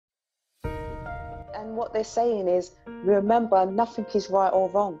And what they're saying is, remember, nothing is right or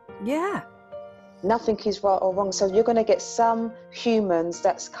wrong. Yeah. Nothing is right or wrong. So you're going to get some humans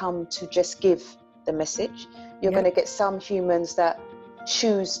that's come to just give the message. You're going to get some humans that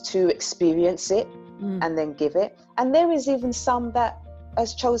choose to experience it and then give it. And there is even some that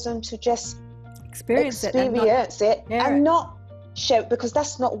has chosen to just experience it and not share it, because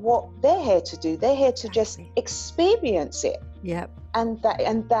that's not what they're here to do. They're here to just experience it. Yep. And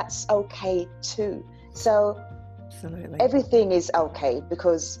that's okay too. So absolutely, everything is okay,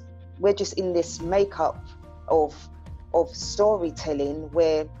 because we're just in this makeup of storytelling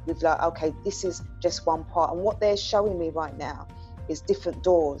where we've like, okay, this is just one part, and what they're showing me right now is different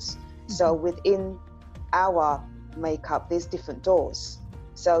doors. So within our makeup, there's different doors.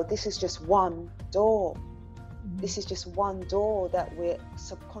 So this is just one door. This is just one door that we're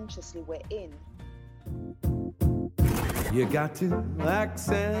subconsciously in. You got to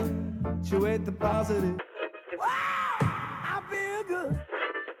accentuate the positive. Wow, I feel good.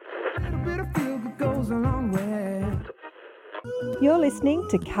 A little bit of feel good goes a long way. You're listening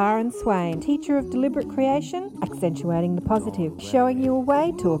to Karen Swain, teacher of deliberate creation, accentuating the positive, showing you a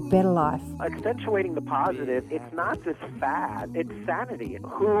way to a better life. Accentuating the positive, it's not just fad, it's sanity.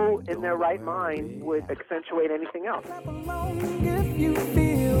 Who in their right mind would accentuate anything else? If you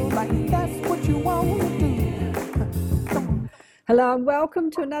feel like that's what you want to do. Hello and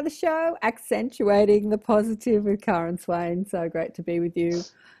welcome to another show, Accentuating the Positive with Karen Swain. So great to be with you,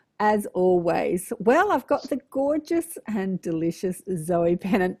 as always. Well, I've got the gorgeous and delicious Zoe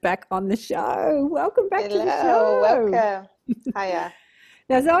Pennant back on the show. Welcome back to the show. Welcome. Hiya.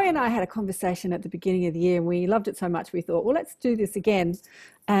 Now, Zoe and I had a conversation at the beginning of the year and we loved it so much we thought, well, let's do this again.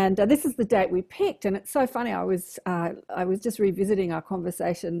 And this is the date we picked. And it's so funny, I was just revisiting our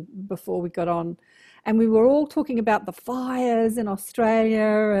conversation before we got on, and we were all talking about the fires in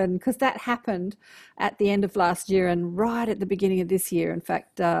Australia, and because that happened at the end of last year and right at the beginning of this year. In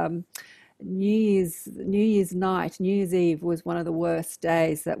fact, New Year's night, New Year's Eve was one of the worst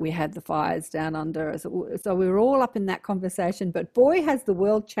days that we had the fires down under. So we were all up in that conversation, but boy, has the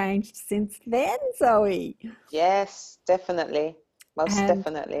world changed since then, Zoe. Yes, definitely. Most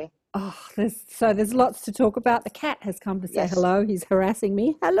definitely. Oh, there's lots to talk about. The cat has come to say hello. He's harassing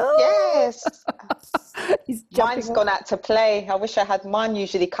me. Hello. Yes. Mine's gone out to play. I wish I had mine.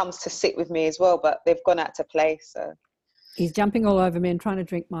 Usually comes to sit with me as well, but they've gone out to play. So he's jumping all over me and trying to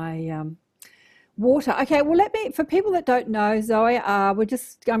drink my water. Okay, well, for people that don't know, Zoe, I'm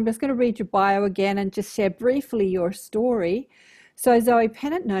just going to read your bio again and just share briefly your story. So Zoe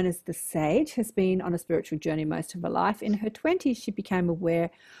Pennant, known as the Sage, has been on a spiritual journey most of her life. In her 20s, she became aware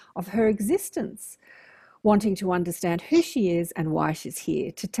of her wanting to understand who she is and why she's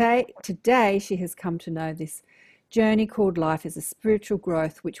here. Today, she has come to know this journey called life is a spiritual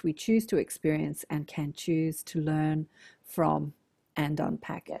growth which we choose to experience and can choose to learn from and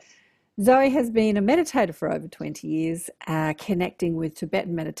unpack. Yes. Zoe has been a meditator for over 20 years, connecting with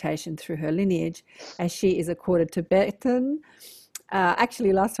Tibetan meditation through her lineage, as she is a quarter Tibetan.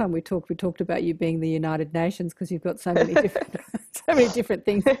 Actually, last time we talked about you being the United Nations, because you've got so many different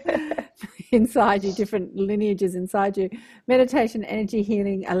things inside you, different lineages inside you. Meditation, energy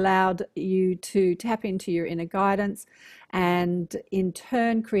healing allowed you to tap into your inner guidance, and in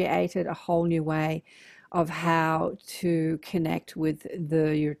turn created a whole new way of how to connect with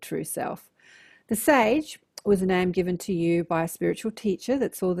your true self. The Sage was a name given to you by a spiritual teacher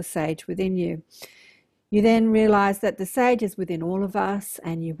that saw the sage within you. You then realized that the sage is within all of us,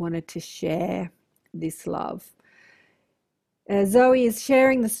 and you wanted to share this love. Zoe is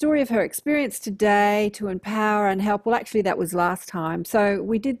sharing the story of her experience today to empower and help. Well, actually, that was last time. So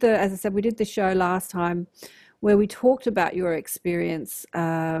we did the show last time where we talked about your experience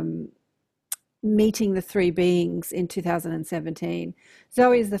meeting the three beings in 2017.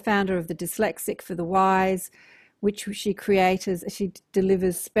 Zoe is the founder of the Dyslexic for the Wise, which she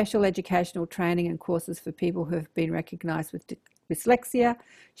delivers special educational training and courses for people who have been recognised with dyslexia.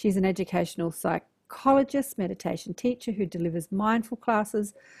 She's an educational psychologist, meditation teacher who delivers mindful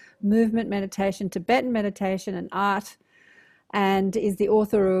classes, movement meditation, Tibetan meditation and art, and is the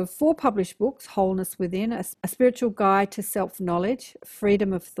author of 4 published books: Wholeness Within, a spiritual guide to self-knowledge,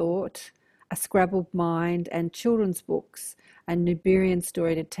 freedom of thought, a scrabbled mind, and children's books, a Nuberian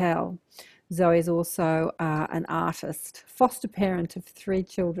story to tell. Zoe is also an artist, foster parent of 3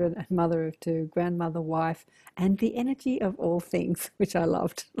 children and mother of 2, grandmother, wife, and the energy of all things, which I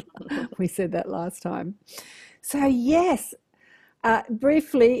loved. We said that last time. So yes,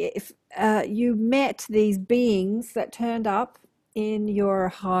 briefly, you met these beings that turned up in your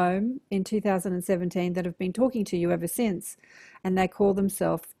home in 2017 that have been talking to you ever since, and they call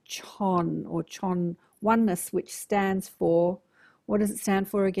themselves Chon, or Chon oneness, which stands for, what does it stand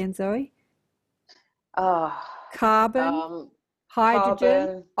for again, Zoe? Ah, Carbon, hydrogen,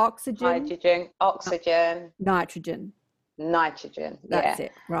 carbon, oxygen, hydrogen, oxygen, nitrogen. nitrogen. That's Yeah.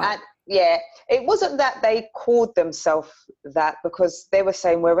 it, right. And yeah, it wasn't that they called themselves that because they were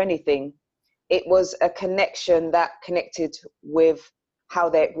saying we're anything. It was a connection that connected with how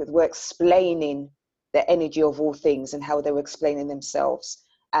they were explaining the energy of all things and how they were explaining themselves.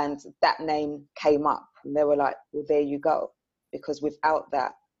 And that name came up and they were like, well, there you go. Because without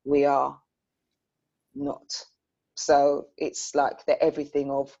that, we are not. So it's like the everything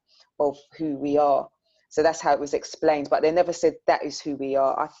of who we are. So that's how it was explained. But they never said that is who we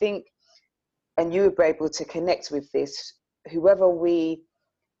are. I think, and you were able to connect with this, whoever we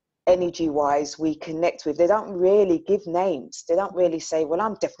energy wise we connect with, they don't really give names. They don't really say, well,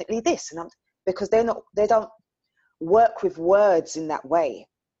 I'm definitely this, and I'm, because they don't work with words in that way,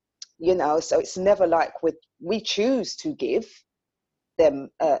 you know. So it's never like we choose to give them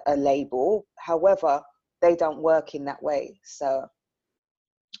a label, however they don't work in that way. So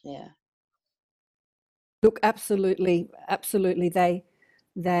yeah. Look, absolutely, absolutely.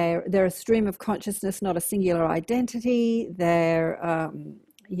 They're a stream of consciousness, not a singular identity. They're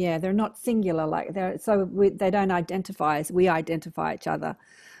not singular, like they don't identify as we identify each other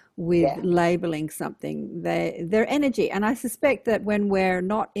with labeling something. They're energy, and I suspect that when we're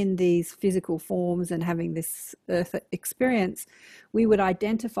not in these physical forms and having this earth experience, we would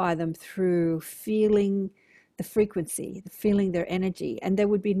identify them through feeling the frequency, feeling their energy, and there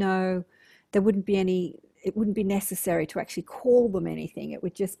wouldn't be any. It wouldn't be necessary to actually call them anything. It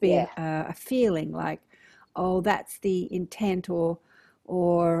would just be a feeling like, oh, that's the intent, or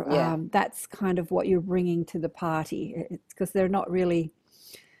that's kind of what you're bringing to the party. It's because they're not really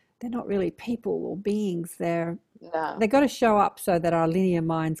people or beings. They got to show up so that our linear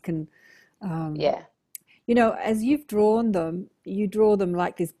minds can, you know, as you've drawn them, you draw them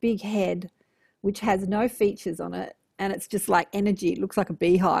like this big head, which has no features on it. And it's just like energy. It looks like a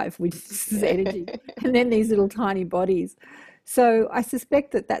beehive, which is energy. And then these little tiny bodies. So I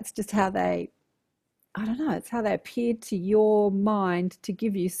suspect that that's just how I don't know, it's how they appeared to your mind to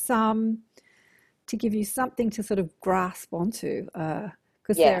give you something to sort of grasp onto.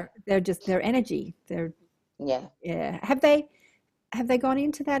 Because they're energy. Yeah. Have they gone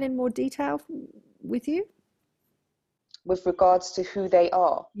into that in more detail with you? With regards to who they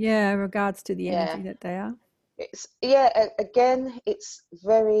are? Yeah, in regards to the energy that they are. Again, it's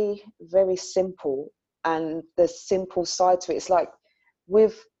very, very simple, and the simple side to it, it's like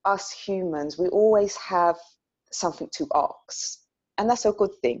with us humans, we always have something to ask, and that's a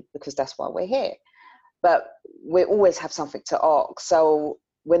good thing because that's why we're here. But we always have something to ask. So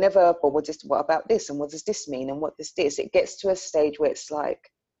whenever, well, what about this, and what does this mean, and what does this? It gets to a stage where it's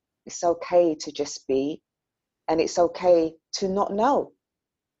like it's okay to just be, and it's okay to not know.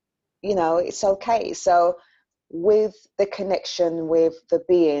 You know, it's okay. So with the connection with the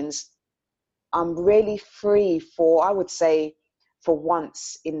beings, I'm really free for, I would say, for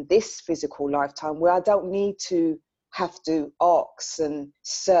once in this physical lifetime, where I don't need to have to ask and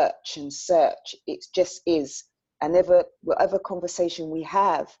search. It just is. And whatever conversation we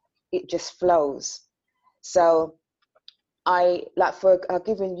have, it just flows. So I've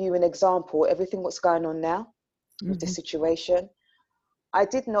given you an example, everything what's going on now with the situation. I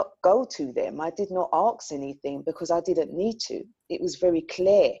did not go to them. I did not ask anything because I didn't need to. It was very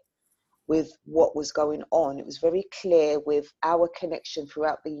clear with what was going on. It was very clear with our connection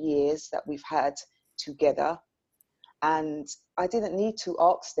throughout the years that we've had together. And I didn't need to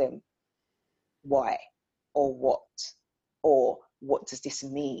ask them why or what does this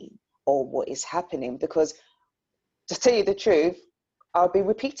mean or what is happening, because to tell you the truth, I'll be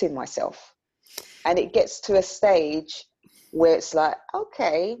repeating myself. And it gets to a stage where it's like,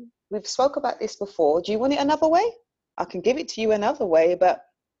 okay, we've spoke about this before. Do you want it another way? I can give it to you another way, but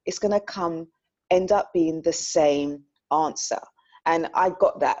it's going to end up being the same answer. And I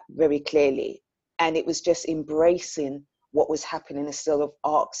got that very clearly. And it was just embracing what was happening instead of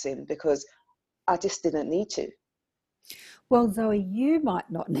asking, because I just didn't need to. Well, Zoe, you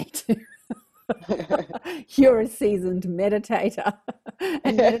might not need to. You're a seasoned meditator.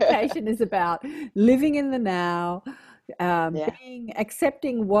 And meditation is about living in the now,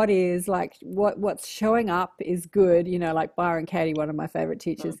 accepting what is, like what's showing up is good. You know, like Byron Katie, one of my favorite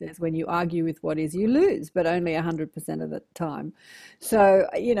teachers, says, when you argue with what is, you lose, but only 100% of the time. So,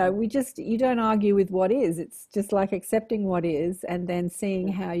 you know, you don't argue with what is. It's just like accepting what is and then seeing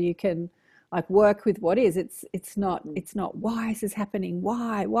how you can like work with what is. It's not why is this happening?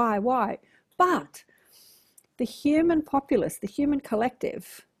 Why? But the human populace, the human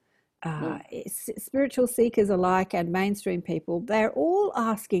collective, spiritual seekers alike and mainstream people, they're all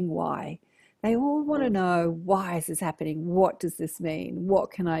asking why. They all want to know, why is this happening? What does this mean? What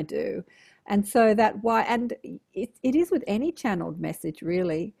can I do? And so that why, and it is with any channeled message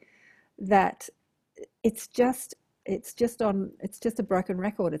really, that it's just a broken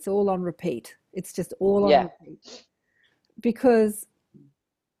record. It's all on repeat. It's just all on repeat. Because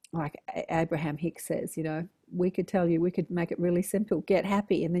like Abraham Hicks says, we could make it really simple, get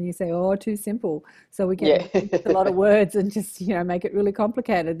happy. And then you say, oh, too simple. So we get a lot of words and just, make it really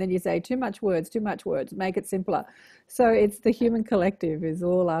complicated. And then you say too much words, make it simpler. So it's the human collective is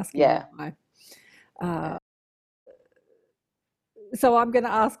all asking why. So I'm going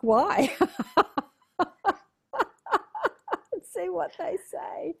to ask why. See what they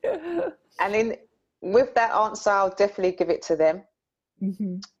say. And with that answer, I'll definitely give it to them.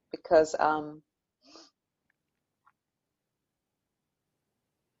 Mm-hmm. Because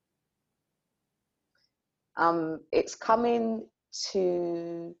it's coming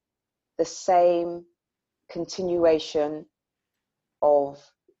to the same continuation of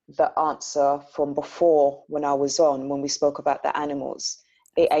the answer from before when I was on, when we spoke about the animals.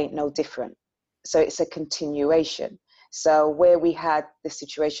 It ain't no different. So it's a continuation. So where we had the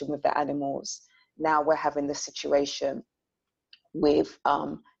situation with the animals, now we're having the situation with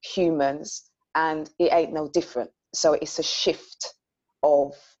humans, and it ain't no different. So it's a shift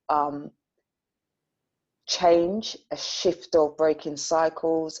of change, a shift of breaking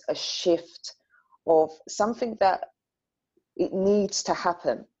cycles, a shift of something that it needs to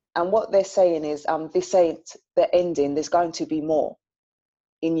happen. And what they're saying is, this ain't the ending. There's going to be more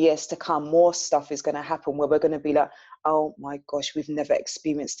in years to come. More stuff is going to happen where we're going to be like, oh my gosh, we've never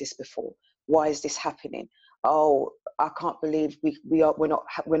experienced this before. Why is this happening? Oh, I can't believe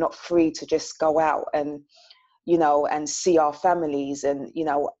we're not free to just go out and and see our families, and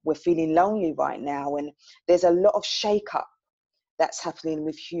we're feeling lonely right now. And there's a lot of shake-up that's happening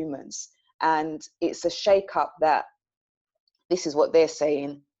with humans, and it's a shake-up that, this is what they're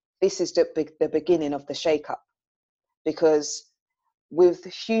saying, this is the beginning of the shake-up. Because with the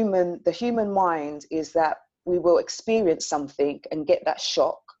human mind is that we will experience something and get that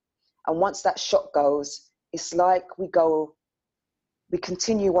shock, and once that shock goes, it's like we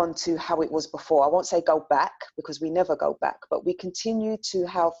continue on to how it was before. I won't say go back, because we never go back, but we continue to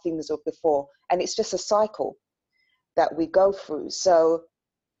how things were before. And it's just a cycle that we go through. So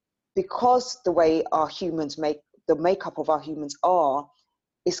because the way the makeup of our humans are,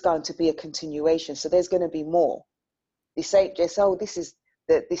 it's going to be a continuation. So there's going to be more. This ain't just, oh, this is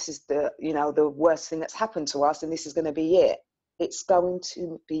the worst thing that's happened to us, and this is going to be it. It's going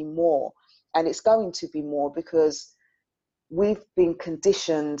to be more. And it's going to be more because we've been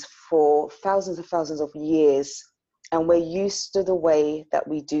conditioned for thousands of years, and we're used to the way that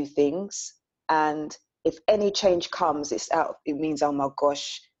we do things. And if any change comes, it means, oh my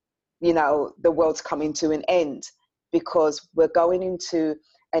gosh, the world's coming to an end, because we're going into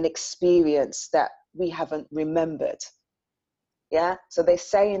an experience that we haven't remembered. Yeah. So they're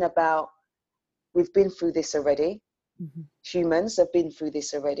saying about, we've been through this already. Mm-hmm. Humans have been through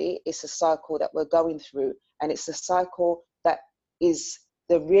this already. It's a cycle that we're going through, and it's a cycle that is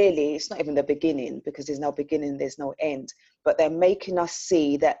it's not even the beginning, because there's no beginning, there's no end, but they're making us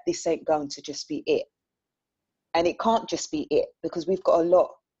see that this ain't going to just be it. And it can't just be it, because we've got a lot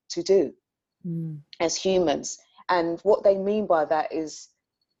to do as humans. And what they mean by that is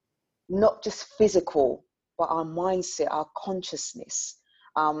not just physical, but our mindset, our consciousness.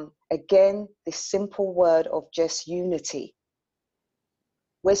 Again, this simple word of just unity.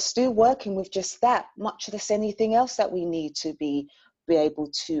 We're still working with just that, much as anything else that we need to be able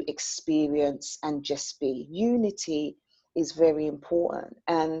to experience and just be. Unity is very important.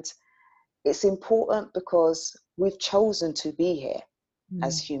 And it's important because we've chosen to be here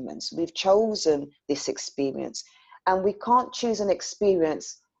as humans. We've chosen this experience. And we can't choose an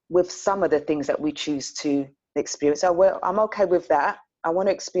experience with some of the things that we choose to experience. Oh, well, I'm okay with that. I want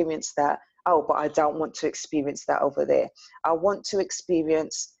to experience that. Oh, but I don't want to experience that over there. I want to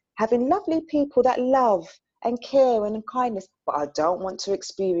experience having lovely people that love and care and kindness, but I don't want to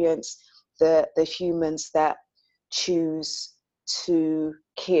experience the humans that choose to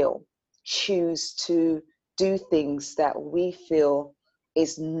kill, choose to do things that we feel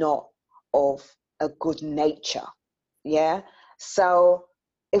is not of a good nature. Yeah. So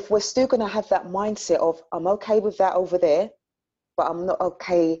if we're still going to have that mindset of, I'm okay with that over there, but I'm not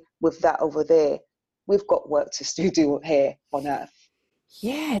okay with that over there, we've got work to still do here on earth.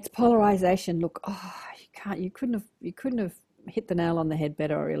 Yeah, it's polarization. Look, you couldn't have hit the nail on the head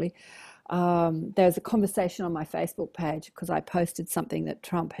better, really. There's a conversation on my Facebook page because I posted something that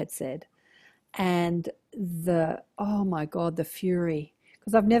Trump had said, and oh my God, the fury.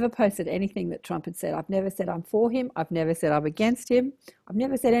 Because I've never posted anything that Trump had said. I've never said I'm for him. I've never said I'm against him. I've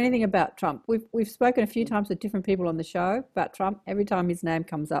never said anything about Trump. We've spoken a few times with different people on the show about Trump. Every time his name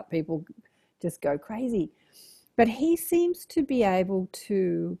comes up, people just go crazy. But he seems to be able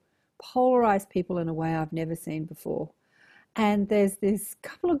to polarize people in a way I've never seen before. And there's this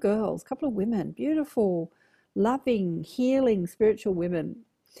couple of women, beautiful, loving, healing, spiritual women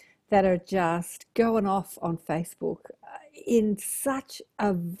that are just going off on Facebook in such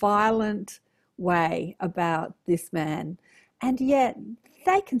a violent way about this man. And yet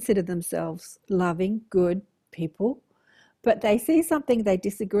they consider themselves loving, good people, but they see something they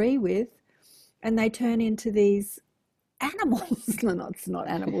disagree with and they turn into these animals. No, it's not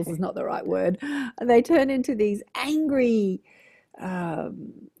animals, is not the right word. They turn into these angry,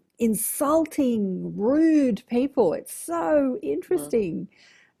 insulting, rude people. It's so interesting.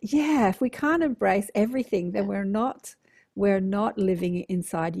 Yeah, if we can't embrace everything, then we're not living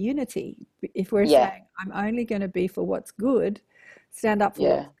inside unity. If we're saying, I'm only going to be for what's good, stand up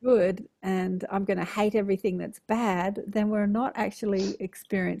for what's good, and I'm going to hate everything that's bad, then we're not actually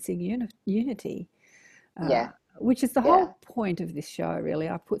experiencing unity. Which is the whole point of this show, really.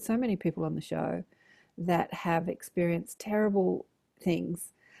 I put so many people on the show that have experienced terrible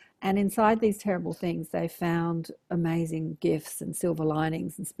things. And inside these terrible things, they found amazing gifts and silver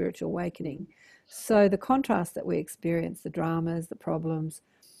linings and spiritual awakening. So the contrast that we experience, the dramas, the problems,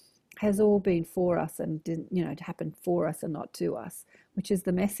 has all been for us and didn't, happened for us and not to us, which is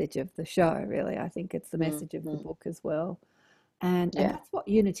the message of the show, really. I think it's the message of the book as well. And that's what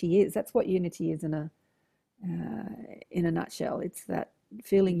unity is. That's what unity is in a nutshell. It's that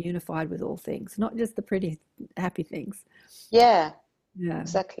feeling unified with all things, not just the pretty, happy things. Yeah,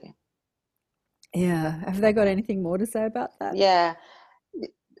 exactly. Yeah. Have they got anything more to say about that? Yeah.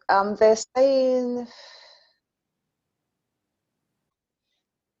 They're saying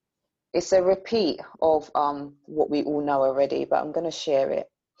it's a repeat of what we all know already, but I'm going to share it.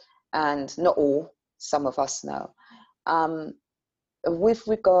 And not all, some of us know. With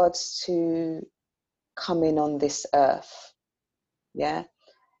regards to coming on this earth,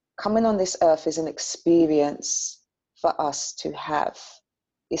 coming on this earth is an experience for us to have.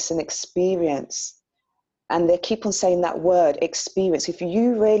 It's an experience. And they keep on saying that word, experience. If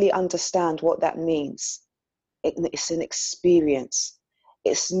you really understand what that means, it's an experience.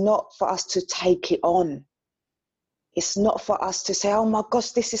 It's not for us to take it on. It's not for us to say, oh my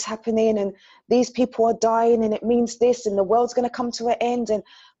gosh, this is happening and these people are dying and it means this and the world's going to come to an end and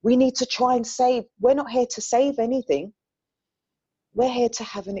we need to try and save. We're not here to save anything. We're here to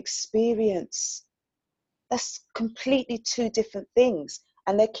have an experience. That's completely two different things.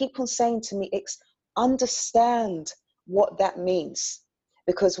 And they keep on saying to me, understand what that means.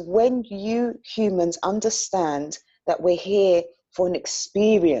 Because when you humans understand that we're here for an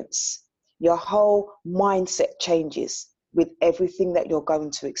experience, your whole mindset changes with everything that you're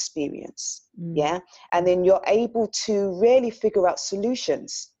going to experience. And then you're able to really figure out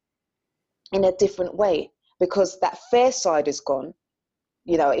solutions in a different way, because that fear side is gone.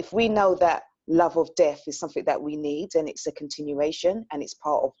 If we know that love of death is something that we need and it's a continuation and it's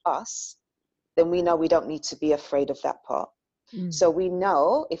part of us, then we know we don't need to be afraid of that part. So we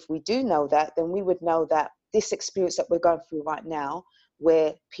know, if we do know that, then we would know that this experience that we're going through right now,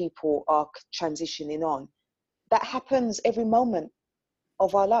 where people are transitioning on, that happens every moment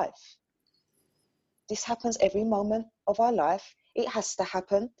of our life. This happens every moment of our life. It has to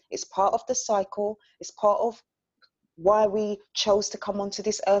happen. It's part of the cycle. It's part of why we chose to come onto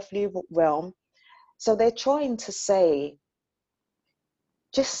this earthly realm. So they're trying to say,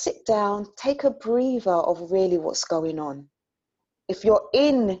 just sit down, take a breather of really what's going on. If you're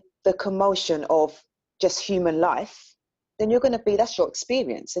in the commotion of just human life, then you're going to be, that's your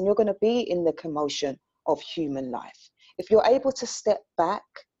experience, and you're going to be in the commotion of human life. If you're able to step back,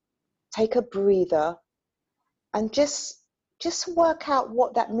 take a breather, and just work out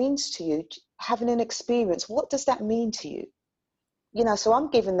what that means to you, having an experience, what does that mean to you? So I'm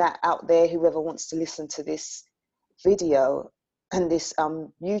giving that out there, whoever wants to listen to this video and this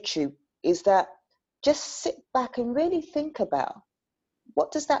YouTube, is that just sit back and really think about,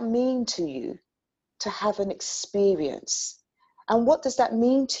 what does that mean to you to have an experience? And what does that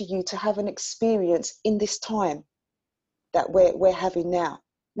mean to you to have an experience in this time that we're having now?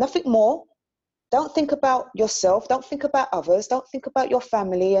 Nothing more. Don't think about yourself. Don't think about others. Don't think about your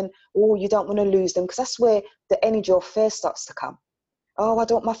family and, you don't want to lose them, because that's where the energy of fear starts to come. Oh, I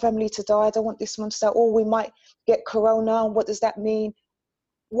don't want my family to die. I don't want this one to die. We might get corona. And what does that mean?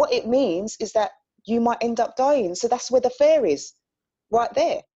 what it means is that you might end up dying. So that's where the fear is, right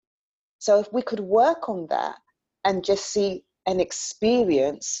there. So if we could work on that and just see and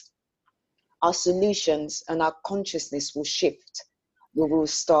experience, our solutions and our consciousness will shift. We will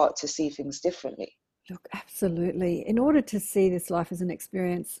start to see things differently. Look, absolutely. In order to see this life as an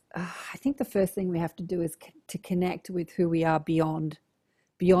experience, I think the first thing we have to do is to connect with who we are beyond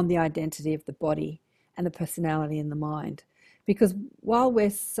the identity of the body and the personality and the mind. Because while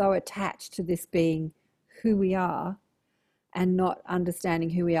we're so attached to this being who we are and not understanding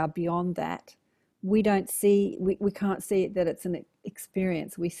who we are beyond that, we can't see it that it's an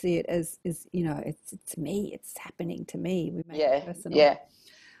experience. We see it as you know, it's me, it's happening to me. We make it personal. Yeah.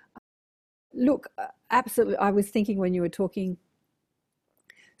 Look, absolutely. I was thinking when you were talking,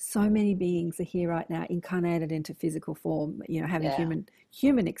 so many beings are here right now, incarnated into physical form, you know, having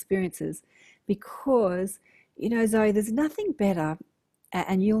human experiences, because, you know, Zoe, there's nothing better,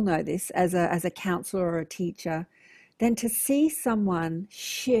 and you'll know this as a counselor or a teacher, than to see someone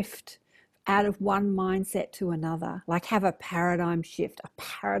shift out of one mindset to another, like have a paradigm shift,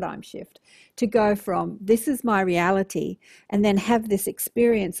 to go from this is my reality, and then have this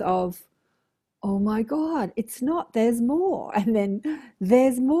experience of, oh my God, it's not, there's more. And then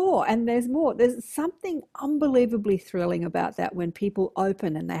there's more and there's more. There's something unbelievably thrilling about that when people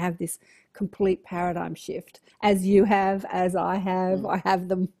open and they have this complete paradigm shift, as you have, as I have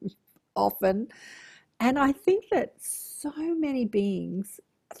them often. And I think that so many beings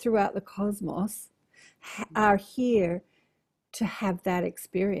throughout the cosmos are here to have that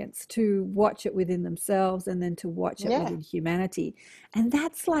experience, to watch it within themselves and then to watch it within humanity. And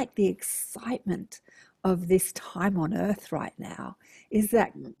that's like the excitement of this time on Earth right now, is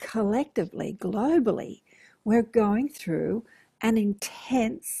that collectively, globally, we're going through an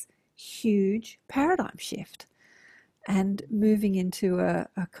intense, huge paradigm shift and moving into a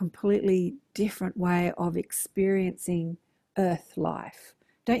completely different way of experiencing Earth life.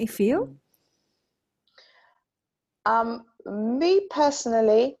 Don't you feel? Me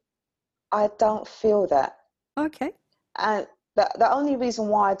personally, I don't feel that. Okay. And the only reason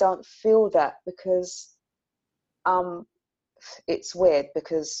why I don't feel that, because it's weird,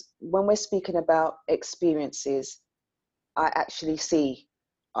 because when we're speaking about experiences, I actually see,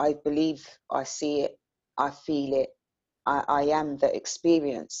 I believe I see it, I feel it, I am the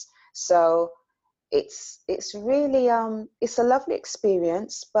experience. So it's really it's a lovely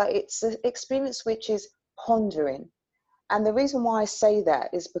experience, but it's an experience which is pondering. And the reason why I say that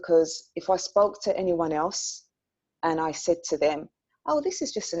is because if I spoke to anyone else and I said to them, oh, this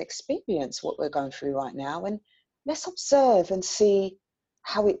is just an experience, what we're going through right now, and let's observe and see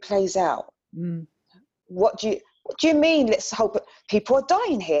how it plays out. What do you mean, let's hope people are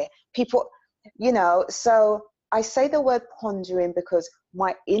dying here? People, you know, so I say the word pondering because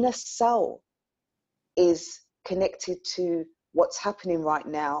my inner soul is connected to what's happening right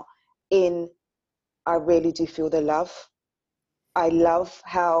now. I really do feel the love. I love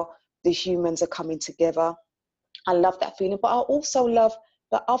how the humans are coming together. I love that feeling, but I also love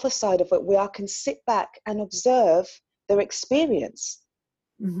the other side of it, where I can sit back and observe their experience.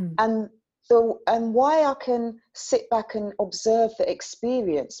 And why I can sit back and observe the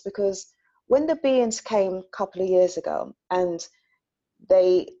experience, because when the beings came a couple of years ago, and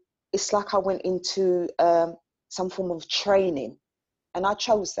it's like I went into some form of training, and I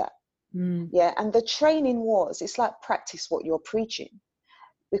chose that. Yeah, and the training it's like practice what you're preaching,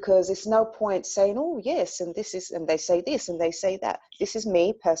 because it's no point saying, oh yes, and this is, and they say this and they say that. This is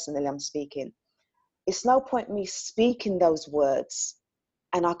me personally, I'm speaking. It's no point me speaking those words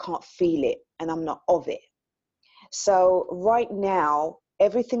and I can't feel it and I'm not of it. So right now,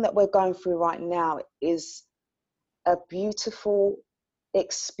 everything that we're going through right now is a beautiful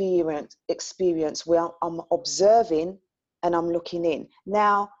experience where I'm observing and I'm looking in.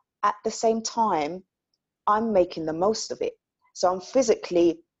 Now, at the same time, I'm making the most of it. So I'm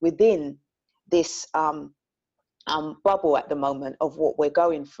physically within this bubble at the moment of what we're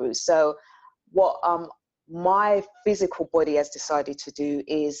going through. So what my physical body has decided to do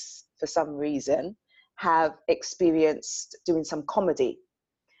is, for some reason, have experienced doing some comedy.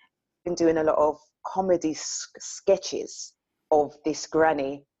 Been doing a lot of comedy sketches of this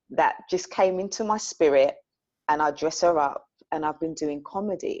granny that just came into my spirit, and I dress her up and I've been doing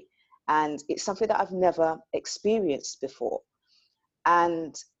comedy. And it's something that I've never experienced before.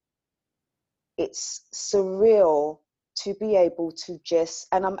 And it's surreal to be able to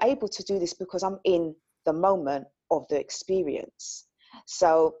and I'm able to do this because I'm in the moment of the experience.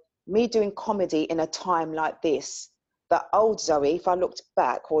 So me doing comedy in a time like this, the old Zoe, if I looked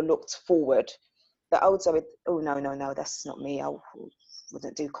back or looked forward, the old Zoe, oh no, that's not me. Oh,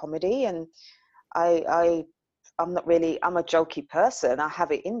 wouldn't do comedy. And I'm not really, I'm a jokey person. I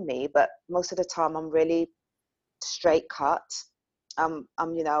have it in me, but most of the time I'm really straight cut. You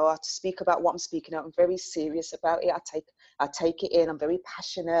know, I speak about what I'm speaking about. I'm very serious about it. I take it in. I'm very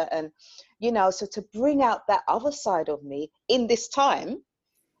passionate, and you know, so to bring out that other side of me in this time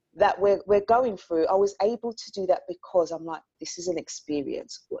that we're going through, I was able to do that because I'm like, this is an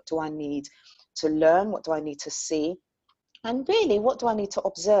experience. What do I need to learn? What do I need to see? And really, what do I need to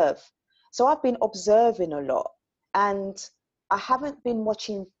observe? So I've been observing a lot, and I haven't been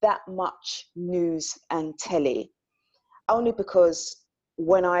watching that much news and telly, only because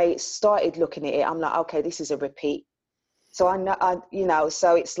when I started looking at it, I'm like, okay, this is a repeat. So I know, you know,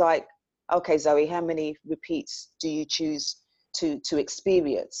 so it's like, okay, Zoe, how many repeats do you choose to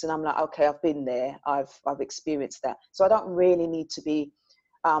experience? And I'm like, okay, I've been there, I've experienced that. So I don't really need to be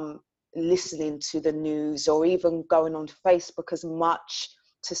listening to the news or even going on Facebook as much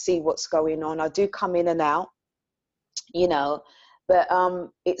to see what's going on. I do come in and out, you know, but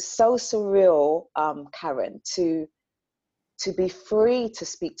it's so surreal, Karen, to be free to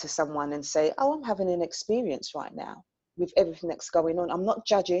speak to someone and say, oh, I'm having an experience right now with everything that's going on. I'm not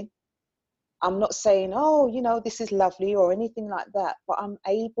judging. I'm not saying, oh, you know, this is lovely or anything like that, but I'm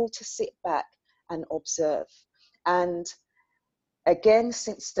able to sit back and observe. And again,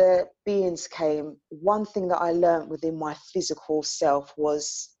 since the beings came, one thing that I learned within my physical self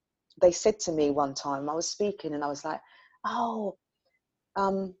was, they said to me one time, I was speaking and I was like, oh,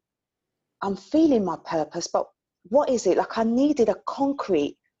 I'm feeling my purpose, but what is it? Like I needed a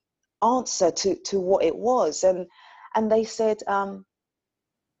concrete answer to what it was. And they said,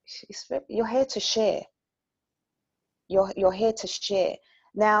 you're here to share. You're here to share.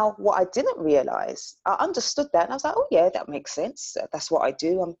 Now, what I didn't realize, I understood that, and I was like, oh yeah, that makes sense. That's what I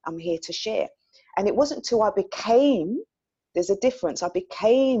do. I'm here to share. And it wasn't until I became, there's a difference, I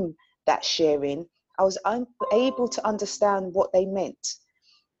became that sharing, I was able to understand what they meant.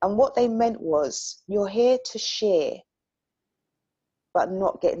 And what they meant was, you're here to share, but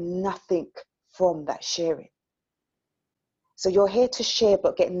not get nothing from that sharing. So you're here to share,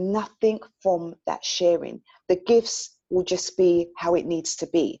 but get nothing from that sharing. The gifts will just be how it needs to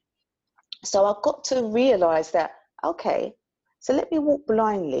be. So I've got to realize that, okay, so let me walk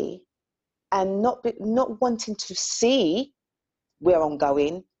blindly and not wanting to see where I'm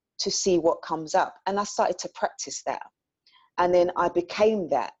going, to see what comes up. And I started to practice that. And then I became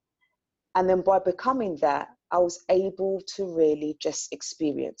that. And then by becoming that, I was able to really just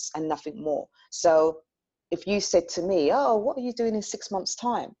experience and nothing more. So if you said to me, oh, what are you doing in 6 months'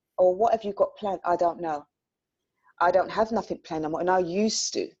 time? Or what have you got planned? I don't know. I don't have nothing planned. And I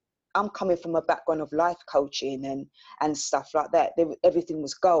used to. I'm coming from a background of life coaching and stuff like that. Everything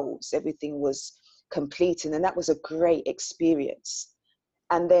was goals. Everything was completing. And that was a great experience.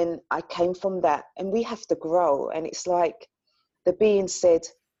 And then I came from that. And we have to grow. And it's like the being said,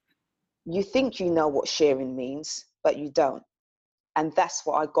 you think you know what sharing means, but you don't. And that's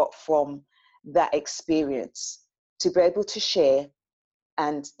what I got from that experience, to be able to share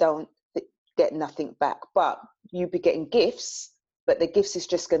and don't get nothing back. But you be getting gifts, but the gifts is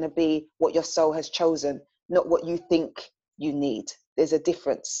just going to be what your soul has chosen, not what you think you need. There's a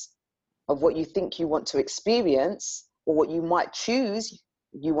difference of what you think you want to experience, or what you might choose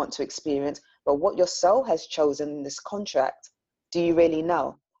you want to experience, but what your soul has chosen in this contract, do you really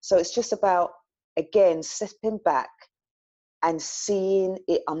know? So it's just about, again, stepping back and seeing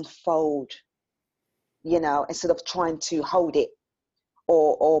it unfold, you know, instead of trying to hold it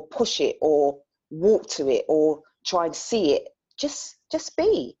or push it or walk to it or try and see it. Just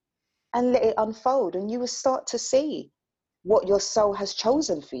be and let it unfold, and you will start to see what your soul has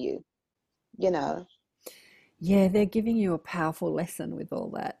chosen for you, you know. Yeah, they're giving you a powerful lesson with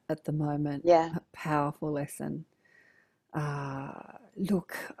all that at the moment. Yeah. A powerful lesson.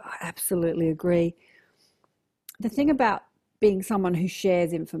 Look, I absolutely agree. The thing about being someone who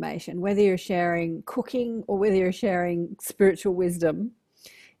shares information, whether you're sharing cooking or whether you're sharing spiritual wisdom,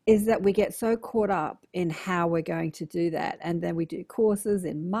 is that we get so caught up in how we're going to do that. And then we do courses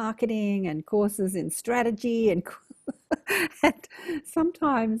in marketing and courses in strategy, and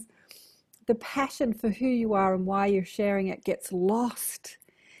sometimes the passion for who you are and why you're sharing it gets lost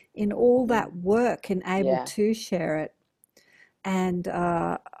in all that work and able to share it. And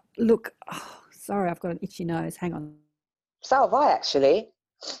look, sorry, I've got an itchy nose. Hang on. So have I, actually.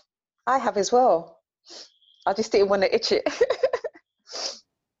 I have as well. I just didn't want to itch it.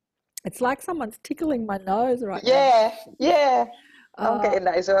 It's like someone's tickling my nose right now. Yeah. I'm getting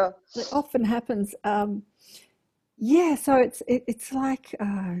that as well. It often happens. Yeah, so it's like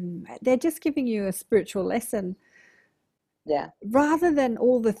they're just giving you a spiritual lesson Yeah. rather than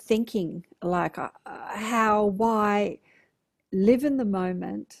all the thinking, like how, why. Live in the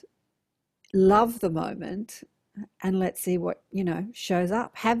moment, love the moment, and let's see what, shows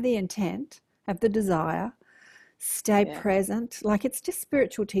up. Have the intent, have the desire, stay Yeah. present. Like, it's just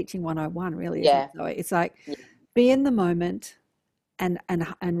spiritual teaching 101, really, isn't Yeah. it, Zoe? It's like, Yeah. be in the moment and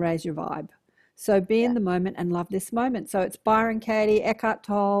raise your vibe. So be in Yeah. the moment and love this moment. So it's Byron Katie, Eckhart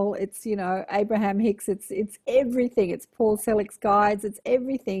Tolle, it's, Abraham Hicks, it's everything. It's Paul Selig's guides, it's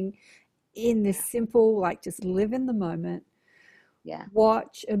everything in this simple, like, just live in the moment. Yeah.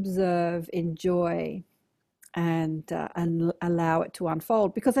 Watch, observe, enjoy, and allow it to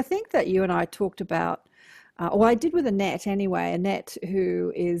unfold. Because I think that you and I talked about, or I did with Annette anyway, Annette,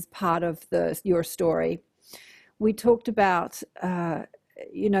 who is part of your story. We talked about,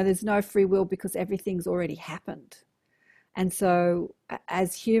 there's no free will because everything's already happened. And so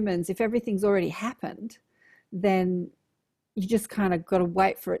as humans, if everything's already happened, then you just kind of got to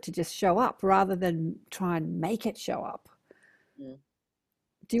wait for it to just show up rather than try and make it show up. Mm.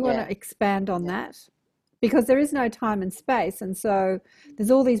 Do you want Yeah. to expand on Yeah. that? Because there is no time and space. And so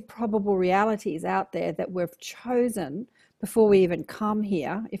there's all these probable realities out there that we've chosen before we even come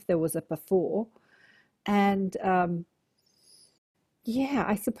here, if there was a before. And yeah,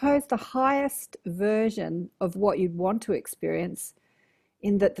 I suppose the highest version of what you'd want to experience,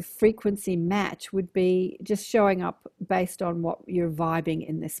 in that the frequency match, would be just showing up based on what you're vibing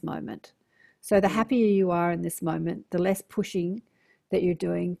in this moment. So the happier you are in this moment, the less pushing that you're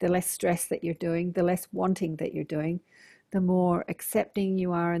doing, the less stress that you're doing, the less wanting that you're doing, the more accepting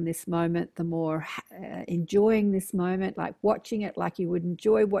you are in this moment, the more enjoying this moment, like watching it like you would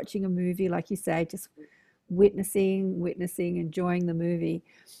enjoy watching a movie, like you say, just witnessing, enjoying the movie.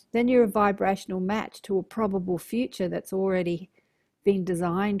 Then you're a vibrational match to a probable future that's already been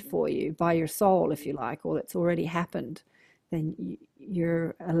designed for you by your soul, if you like, or that's already happened. Then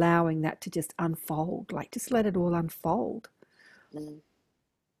you're allowing that to just unfold, like just let it all unfold. Mm.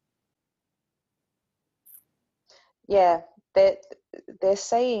 Yeah, they're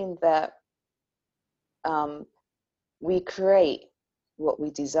saying that we create what we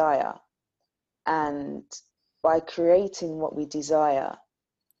desire, and by creating what we desire,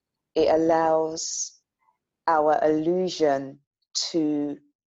 it allows our illusion to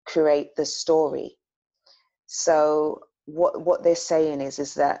create the story. So what they're saying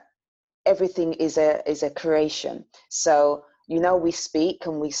is that everything is a creation. So we speak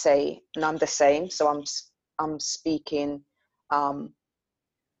and we say, and I'm the same. So I'm speaking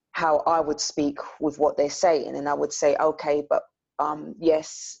how I would speak with what they're saying, and I would say, okay, but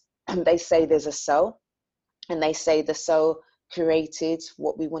yes, and they say there's a soul, and they say the soul created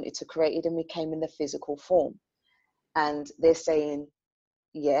what we wanted to create, and we came in the physical form. And they're saying,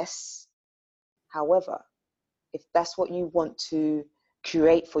 yes, however, if that's what you want to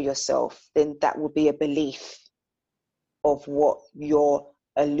create for yourself, then that will be a belief of what your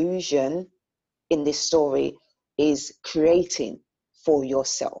illusion in this story is creating for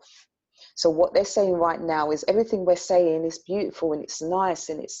yourself. So what they're saying right now is everything we're saying is beautiful and it's nice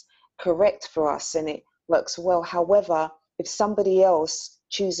and it's correct for us and it works well. However, if somebody else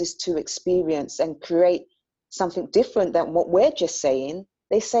chooses to experience and create something different than what we're just saying,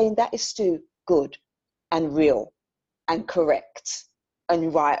 they're saying that is still good and real and correct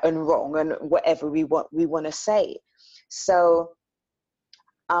and right and wrong and whatever we want to say. So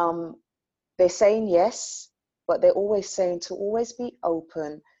they're saying yes, but they're always saying to always be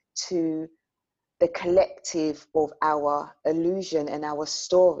open to the collective of our illusion and our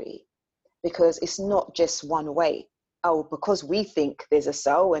story, because it's not just one way. Oh, because we think there's a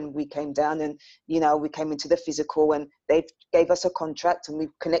soul and we came down and, we came into the physical and they gave us a contract and we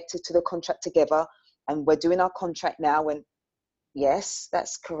connected to the contract together and we're doing our contract now. And yes,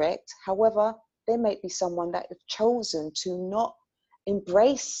 that's correct. However, there may be someone that have chosen to not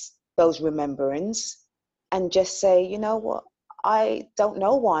embrace those rememberings and just say, you know what, I don't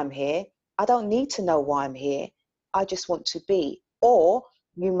know why I'm here. I don't need to know why I'm here. I just want to be. Or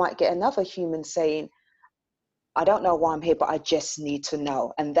you might get another human saying, I don't know why I'm here, but I just need to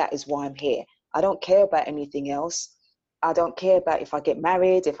know. And that is why I'm here. I don't care about anything else. I don't care about if I get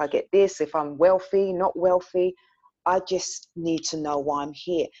married, if I get this, if I'm wealthy, not wealthy. I just need to know why I'm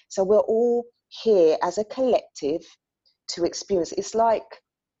here. So we're all here as a collective to experience. It's like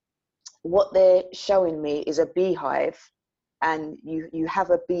what they're showing me is a beehive, and you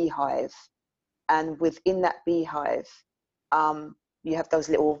have a beehive, and within that beehive, you have those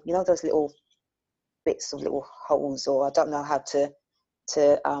little, those little bits of little holes, or I don't know how to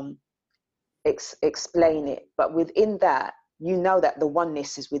explain it, but within that, that the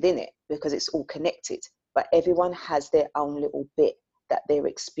oneness is within it because it's all connected. but everyone has their own little bit that they're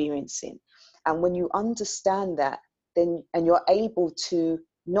experiencing. And when you understand that, then, and you're able to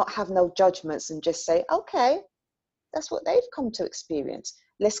not have no judgments and just say, okay, that's what they've come to experience.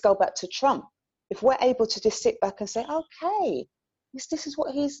 Let's go back to Trump. If we're able to just sit back and say, okay, this is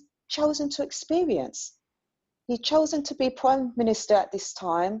what he's chosen to experience. He's chosen to be prime minister at this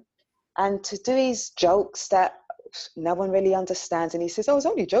time and to do his jokes that no one really understands. And he says, I was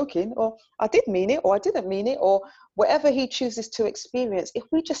only joking, or I did mean it, or I didn't mean it, or whatever he chooses to experience. If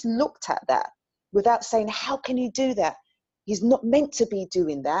we just looked at that without saying, how can he do that? He's not meant to be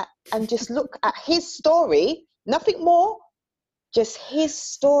doing that. And just look at his story, nothing more, just his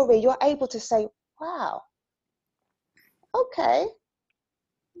story. You're able to say, wow, okay.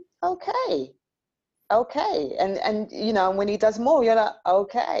 And you know, when he does more, you're like,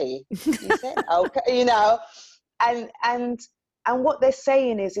 okay, you said, okay, you know, and what they're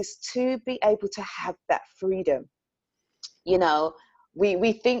saying is to be able to have that freedom. You know,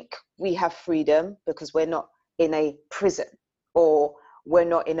 we think we have freedom because we're not in a prison, or we're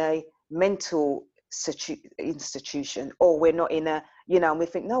not in a mental institution, or we're not in a, you know, and we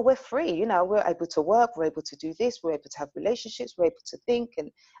think, no, we're free, you know, we're able to work, we're able to do this, we're able to have relationships, we're able to think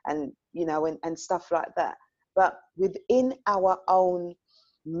and you know, and stuff like that. But within our own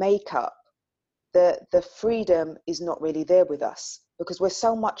makeup, the freedom is not really there with us, because we're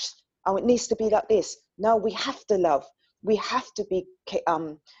so much, oh, it needs to be like this. No, we have to love, we have to be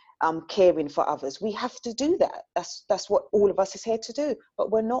caring for others, we have to do that. That's what all of us is here to do. But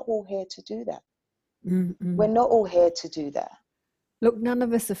we're not all here to do that. Mm-mm. We're not all here to do that. Look, none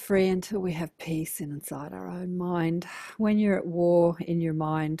of us are free until we have peace inside our own mind. When you're at war in your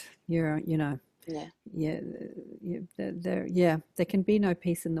mind, you're, you know, there can be no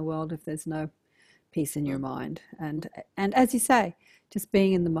peace in the world if there's no peace in your mind. And as you say, just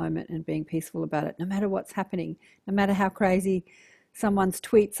being in the moment and being peaceful about it, no matter what's happening, no matter how crazy someone's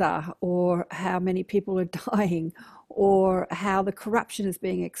tweets are, or how many people are dying, or how the corruption is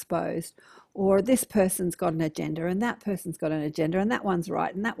being exposed, or this person's got an agenda and that person's got an agenda and that one's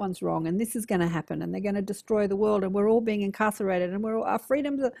right and that one's wrong and this is going to happen and they're going to destroy the world and we're all being incarcerated and our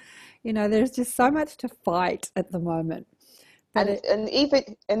freedoms are, you know, there's just so much to fight at the moment. But and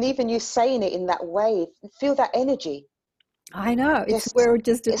even you saying it in that way, feel that energy. I know, we're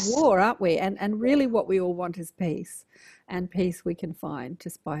just at war, aren't we? And really what we all want is peace, and peace we can find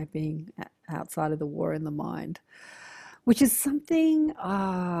just by being outside of the war in the mind, which is something,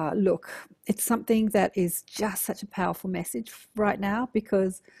 look, it's something that is just such a powerful message right now,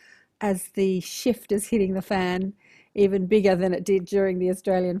 because as the shift is hitting the fan even bigger than it did during the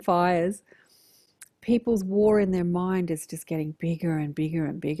Australian fires, people's war in their mind is just getting bigger and bigger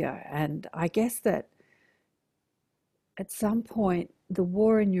and bigger. And I guess that at some point, the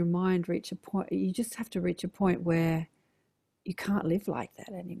war in your mind you just have to reach a point where you can't live like that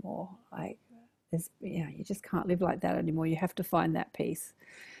anymore. You just can't live like that anymore. You have to find that peace.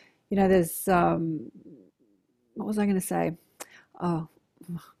 You know, there's, what was I going to say? Oh,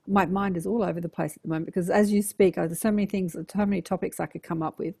 my mind is all over the place at the moment, because as you speak, there's so many things, so many topics I could come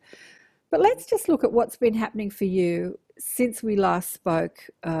up with. But let's just look at what's been happening for you since we last spoke.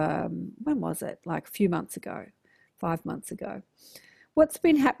 When was it? Like a few months ago, 5 months ago. What's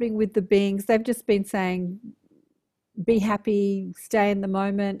been happening with the beings? They've just been saying, be happy, stay in the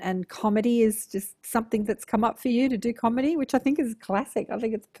moment, and comedy is just something that's come up for you to do comedy, which I think is classic. I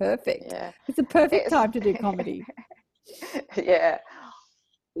think it's perfect. Yeah. It's a perfect time to do comedy. Yeah.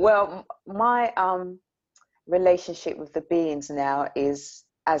 Well, my relationship with the beings now is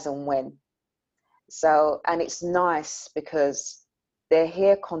as and when. So, and it's nice because they're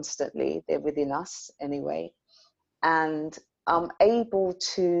here constantly. They're within us anyway. And I'm able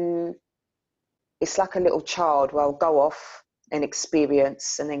to, it's like a little child where I'll go off and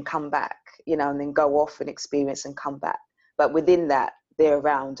experience and then come back, you know, and then go off and experience and come back. But within that, they're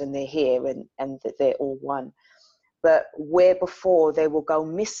around and they're here and they're all one. But where before they will go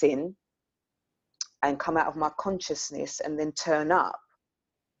missing and come out of my consciousness and then turn up,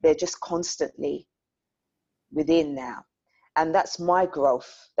 they're just constantly within now. And that's my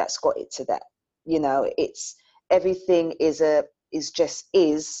growth that's got it to that. You know, it's everything is.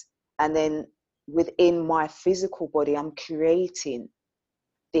 And then within my physical body, I'm creating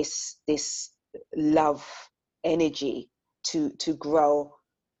this love energy to grow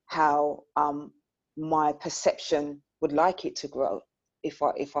how my perception would like it to grow,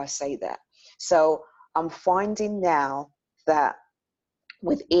 if I say that. So I'm finding now that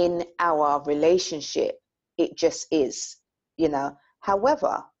within our relationship, it just is, you know.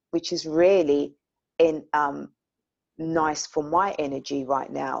 However, which is really nice for my energy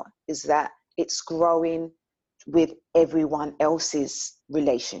right now, is that it's growing with everyone else's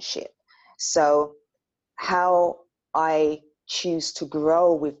relationship. So how I choose to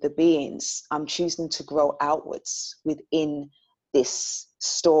grow with the beings, I'm choosing to grow outwards within this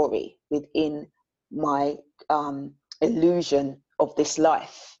story, within my illusion of this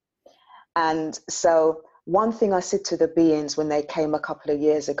life. And so one thing I said to the beings when they came a couple of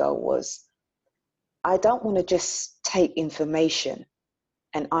years ago was, I don't want to just take information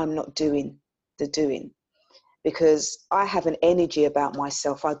and I'm not doing the doing, because I have an energy about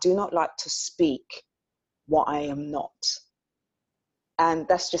myself. I do not like to speak what I am not. And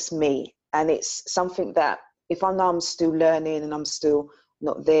that's just me. And it's something that if I know I'm still learning and I'm still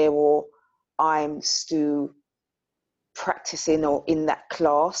not there, or I'm still practicing or in that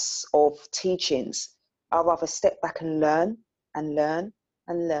class of teachings, I'd rather step back and learn and learn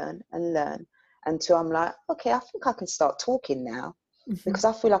and learn and learn until I'm like, okay, I think I can start talking now, because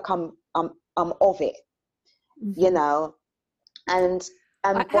I feel like I'm of it, you know. And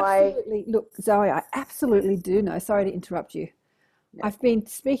I absolutely, look, Zoe, I absolutely do know. Sorry to interrupt you. Yeah. I've been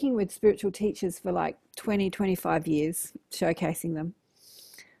speaking with spiritual teachers for like 20, 25 years, showcasing them.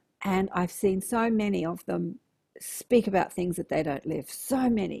 And I've seen so many of them speak about things that they don't live. So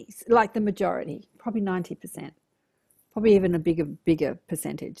many, like the majority, probably 90%, probably even a bigger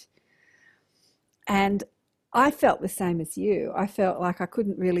percentage. And I felt the same as you. I felt like I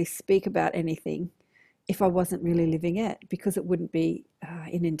couldn't really speak about anything if I wasn't really living it, because it wouldn't be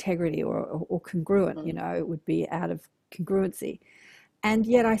in integrity or congruent, you know, it would be out of congruency. And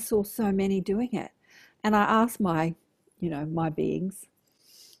yet I saw so many doing it. And I asked my beings,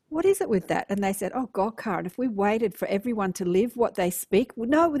 what is it with that? And they said, oh God, Karen, if we waited for everyone to live what they speak,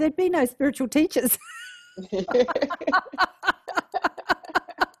 no, there'd be no spiritual teachers.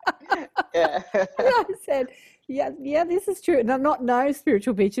 Yeah. I said, yeah, this is true. And not no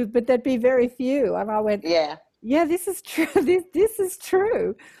spiritual teachers, but there'd be very few. And I went, yeah, this is true. This is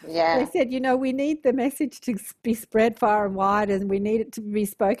true. Yeah. They said, we need the message to be spread far and wide, and we need it to be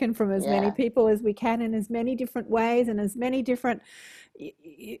spoken from as many people as we can in as many different ways and as many different,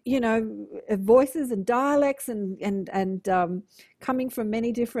 voices and dialects and coming from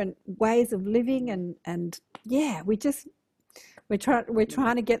many different ways of living. And yeah, we're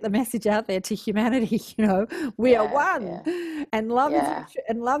trying to get the message out there to humanity. We are one, and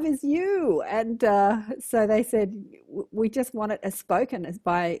love is you. And so they said, we just want it as spoken as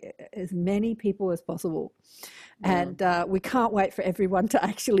by as many people as possible, and we can't wait for everyone to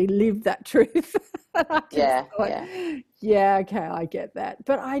actually live that truth. Okay, I get that,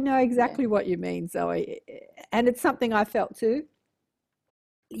 but I know exactly what you mean, Zoe, and it's something I felt too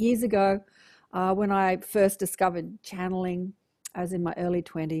years ago when I first discovered channeling. I was in my early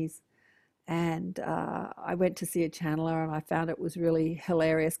 20s, and I went to see a channeler, and I found it was really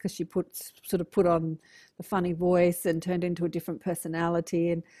hilarious because she put on the funny voice and turned into a different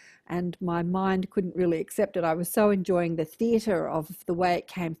personality, and my mind couldn't really accept it. I was so enjoying the theatre of the way it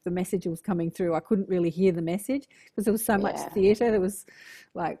came, the message was coming through. I couldn't really hear the message because there was so much theatre. There was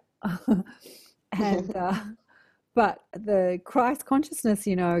like, and but the Christ consciousness,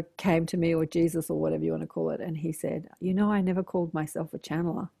 came to me, or Jesus, or whatever you want to call it. And he said, I never called myself a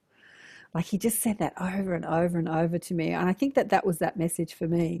channeler. Like, he just said that over and over and over to me. And I think that was that message for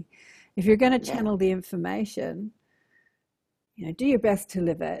me. If you're going to channel the information, do your best to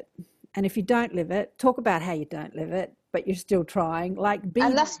live it. And if you don't live it, talk about how you don't live it, but you're still trying.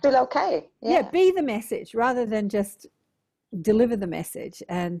 And that's still okay. Yeah, be the message rather than just deliver the message.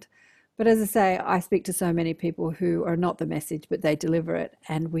 But as I say, I speak to so many people who are not the message, but they deliver it,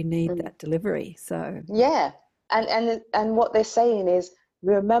 and we need that delivery. So and what they're saying is,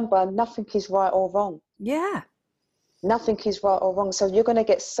 remember, nothing is right or wrong. Yeah, nothing is right or wrong. So you're going to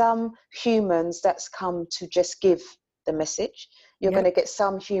get some humans that's come to just give the message. You're going to get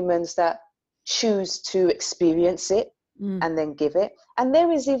some humans that choose to experience it and then give it, and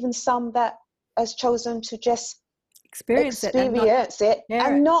there is even some that has chosen to just experience it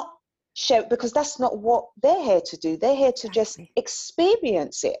and not share it, because that's not what they're here to do. They're here to just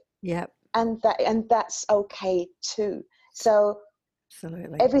experience it. And that's okay too. So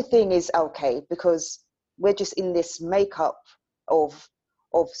absolutely, everything is okay, because we're just in this makeup of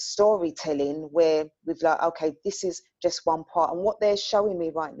storytelling where we've like, okay, this is just one part, and what they're showing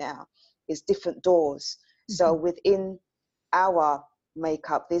me right now is different doors. So within our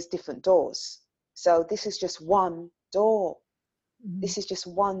makeup, there's different doors. So this is just one door. This is just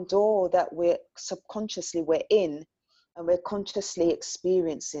one door that we're in, and we're consciously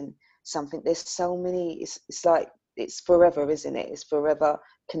experiencing something. There's so many, it's like, it's forever, isn't it? It's forever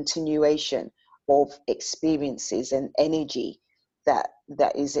continuation of experiences and energy that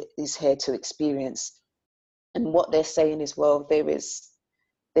that is here to experience. And what they're saying is, well,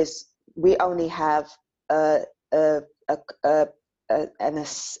 we only have a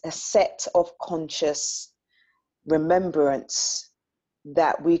set of conscious remembrance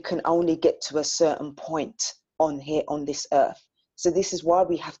that we can only get to a certain point on this earth. So this is why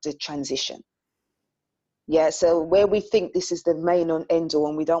we have to transition. Yeah, so where we think this is the main and end all,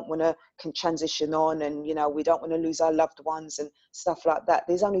 and we don't want to transition on, and we don't want to lose our loved ones and stuff like that,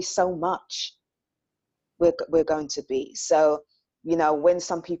 there's only so much we're going to be. So when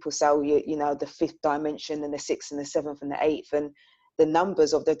some people say, the fifth dimension and the sixth and the seventh and the eighth and the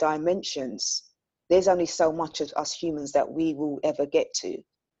numbers of the dimensions, there's only so much of us humans that we will ever get to.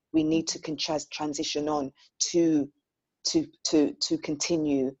 We need to transition on to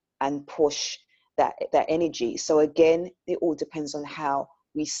continue and push that energy. So again, it all depends on how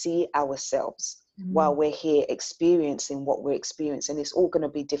we see ourselves while we're here experiencing what we're experiencing. It's all going to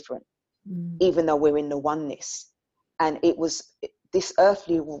be different, even though we're in the oneness. And this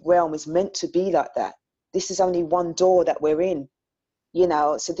earthly realm is meant to be like that. This is only one door that we're in,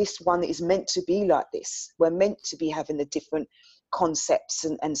 so this one is meant to be like this. We're meant to be having the different concepts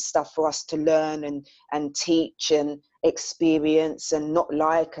and stuff for us to learn and teach and experience and not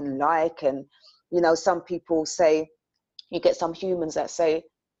like. And some people say, you get some humans that say,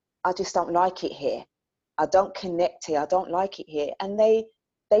 I just don't like it here, I don't connect here, I don't like it here, and they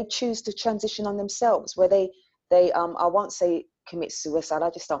choose to transition on themselves, where they I won't say commit suicide, I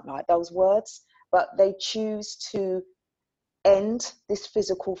just don't like those words, but they choose to end this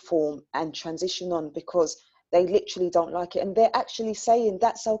physical form and transition on because they literally don't like it. And they're actually saying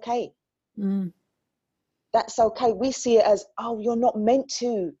that's okay. That's okay. We see it as, oh, you're not meant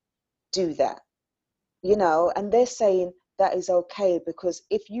to do that, and they're saying that is okay, because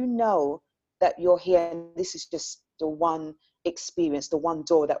if you know that you're here and this is just the one experience, the one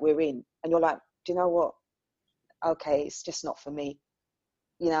door that we're in, and you're like, do you know what? Okay, it's just not for me.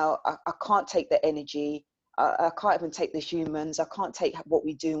 I can't take the energy. I can't even take the humans. I can't take what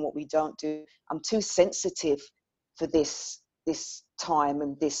we do and what we don't do. I'm too sensitive for this time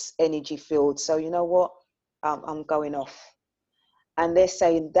and this energy field. So you know what? I'm going off. And they're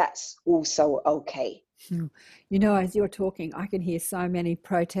saying that's also okay. As you're talking, I can hear so many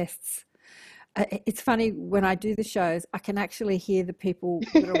protests. It's funny, when I do the shows, I can actually hear the people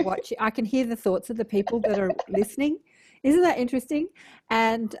that are watching. I can hear the thoughts of the people that are listening. Isn't that interesting?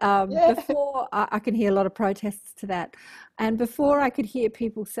 And before, I can hear a lot of protests to that. And before, I could hear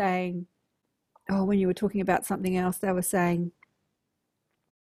people saying, oh, when you were talking about something else, they were saying,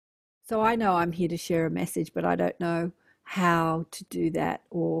 so I know I'm here to share a message, but I don't know how to do that,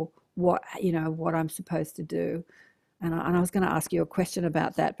 or what I'm supposed to do. And I was going to ask you a question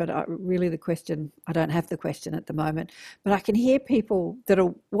about that, but I don't have the question at the moment. But I can hear people that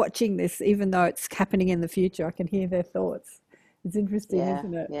are watching this, even though it's happening in the future, I can hear their thoughts. It's interesting,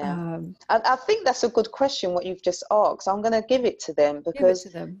 isn't it? Yeah. I think that's a good question, what you've just asked. I'm going to give it to them, because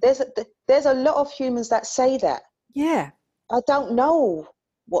there's a lot of humans that say that. Yeah. I don't know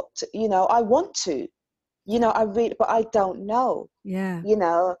what I want to, but I don't know. Yeah.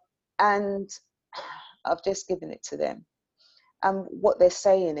 And I've just given it to them. And what they're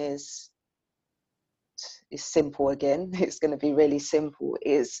saying is simple again. It's going to be really simple,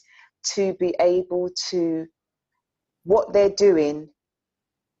 is to be able to, what they're doing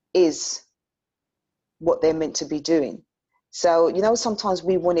is what they're meant to be doing. So, sometimes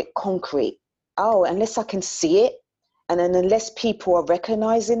we want it concrete. Oh, unless I can see it, and then unless people are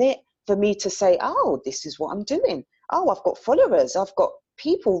recognizing it, for me to say, oh, this is what I'm doing. Oh, I've got followers, I've got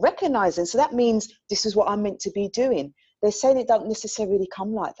people recognizing, so that means this is what I'm meant to be doing. They're saying it don't necessarily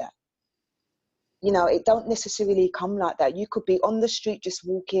come like that. It don't necessarily come like that. You could be on the street just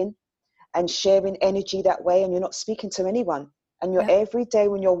walking and sharing energy that way, and you're not speaking to anyone. And you're every day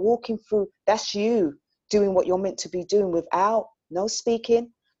when you're walking through, that's you doing what you're meant to be doing, without no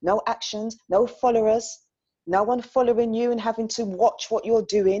speaking, no actions, no followers, no one following you and having to watch what you're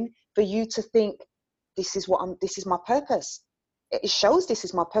doing for you to think, this is my purpose. It shows this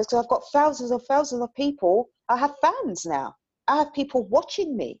is my purpose, because I've got thousands of people. I have fans now. I have people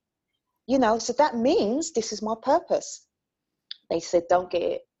watching me, so that means this is my purpose. They said, don't get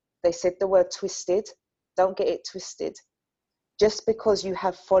it. They said the word twisted. Don't get it twisted. Just because you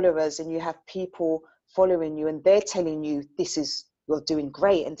have followers and you have people following you and they're telling you you're doing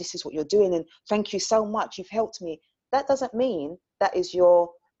great and this is what you're doing and thank you so much, you've helped me, that doesn't mean that is your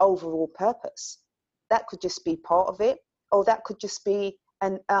overall purpose. That could just be part of it, or that could just be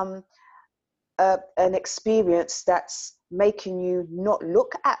an experience that's making you not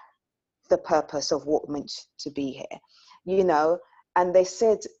look at the purpose of what meant to be here. And they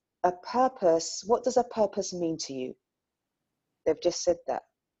said, a purpose, what does a purpose mean to you? They've just said that.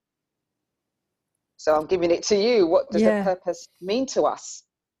 So I'm giving it to you. What does a purpose mean to us?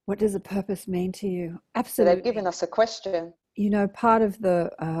 What does a purpose mean to you? So Absolutely. they've given us a question. You know, part of the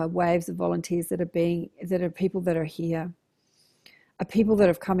waves of volunteers that are people that are here are people that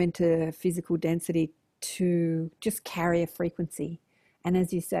have come into physical density to just carry a frequency. And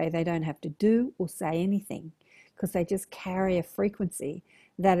as you say, they don't have to do or say anything because they just carry a frequency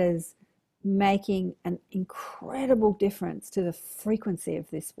that is making an incredible difference to the frequency of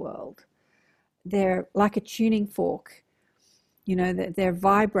this world. They're like a tuning fork, you know, they're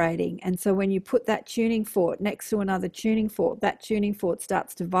vibrating. And so when you put that tuning fork next to another tuning fork, that tuning fork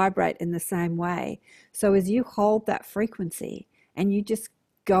starts to vibrate in the same way. So as you hold that frequency and you just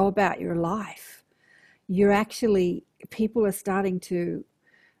go about your life, you're actually, people are starting to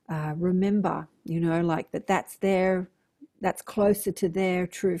remember, you know, like that's closer to their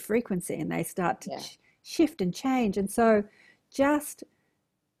true frequency, and they start to shift and change. And so just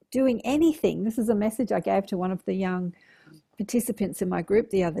doing anything, this is a message I gave to one of the young participants in my group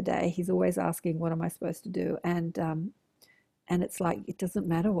the other day. He's always asking, what am I supposed to do? And it's like, it doesn't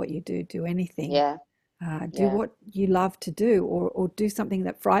matter what you do anything. Do what you love to do, or do something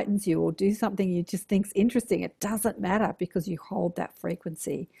that frightens you, or do something you just think's interesting. It doesn't matter because you hold that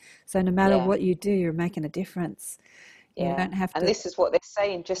frequency. So no matter what you do, you're making a difference. You don't have to. And this is what they're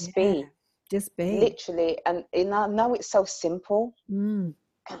saying, just be. Just be. Literally. And I know it's so simple,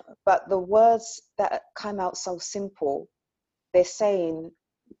 but the words that come out so simple, they're saying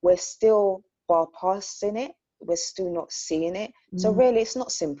we're still bypassing it. We're still not seeing it. So really, it's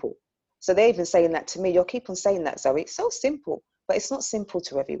not simple. So they're even saying that to me. You'll keep on saying that, Zoe. It's so simple, but it's not simple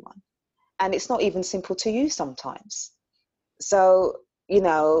to everyone. And it's not even simple to you sometimes. So, you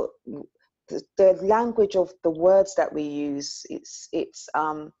know, the language of the words that we use, it's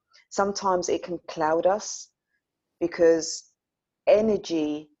sometimes it can cloud us, because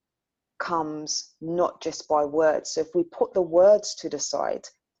energy comes not just by words. So if we put the words to the side,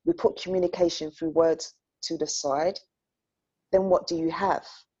 we put communication through words to the side, then what do you have?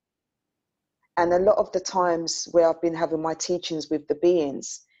 And a lot of the times where I've been having my teachings with the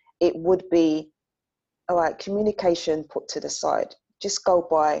beings, it would be, all right, communication put to the side. Just go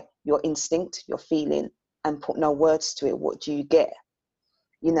by your instinct, your feeling, and put no words to it. What do you get?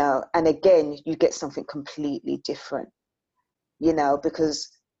 You know, and again, you get something completely different, you know, because,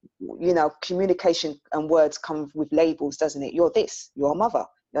 you know, communication and words come with labels, doesn't it? You're this, you're a mother,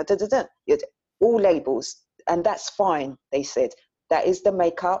 you're da-da-da. You're all labels, and that's fine, they said. That is the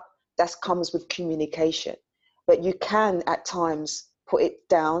makeup. That comes with communication. But you can at times put it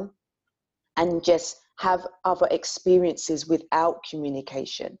down and just have other experiences without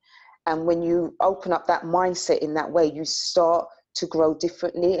communication. And when you open up that mindset in that way, you start to grow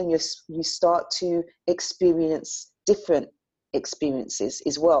differently, and you start to experience different experiences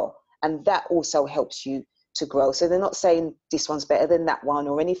as well. And that also helps you to grow. So they're not saying this one's better than that one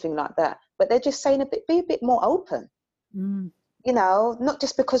or anything like that, but they're just saying be a bit more open. You know, not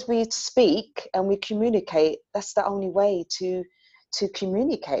just because we speak and we communicate, that's the only way to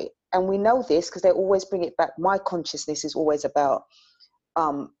communicate. And we know this because they always bring it back. My consciousness is always about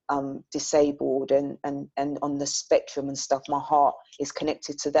disabled and on the spectrum and stuff. My heart is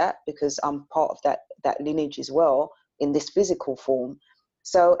connected to that because I'm part of that lineage as well in this physical form.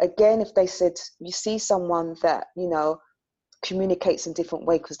 So again, if they said you see someone that, you know, communicates in a different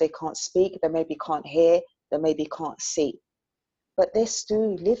way because they can't speak, they maybe can't hear, they maybe can't see, but they're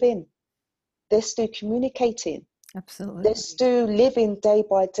still living, they're still communicating. Absolutely. They're still living day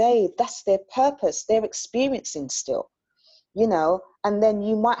by day. That's their purpose. They're experiencing still, you know. And then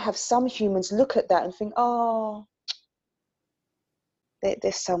you might have some humans look at that and think, oh,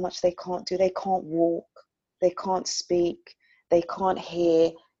 there's so much they can't do. They can't walk, they can't speak, they can't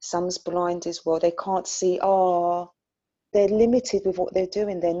hear. Some's blind as well. They can't see. Oh, they're limited with what they're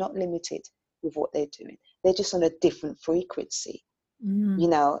doing. They're not limited with what they're doing. They're just on a different frequency. You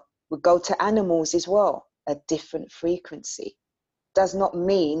know, we go to animals as well, a different frequency. Does not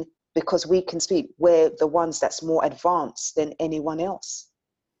mean because we can speak, we're the ones that's more advanced than anyone else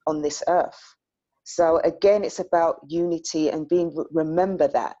on this earth. So again, it's about unity and remember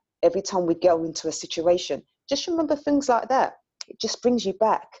that every time we go into a situation, just remember things like that. It just brings you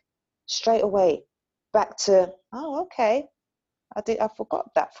back straight away, back to, oh, okay, I forgot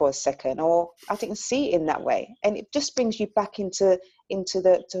that for a second, or I didn't see it in that way. And it just brings you back into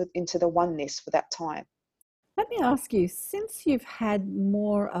the oneness for that time. Let me ask you, since you've had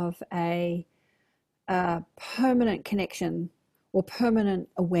more of a permanent connection or permanent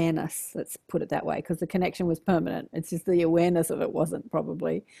awareness, let's put it that way, because the connection was permanent. It's just the awareness of it wasn't,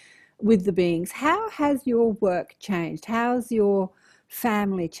 probably, with the beings. How has your work changed? How's your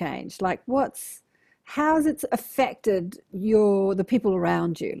family changed? Like, how's it affected the people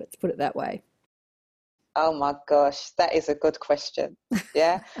around you? Let's put it that way. Oh my gosh, that is a good question.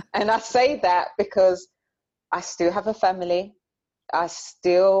 Yeah. And I say that because I still have a family. I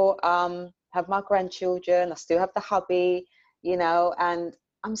still have my grandchildren. I still have the hubby, and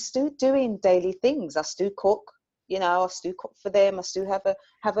I'm still doing daily things. I still cook, I still cook for them. I still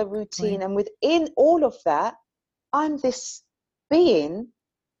have a routine. Right. And within all of that, I'm this being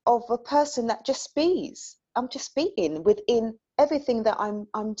of a person that just bees. I'm just being within everything that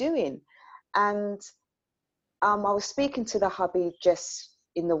I'm doing. And I was speaking to the hubby just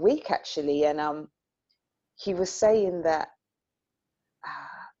in the week, actually, and he was saying that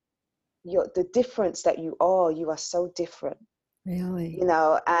the difference that you are so different. Really?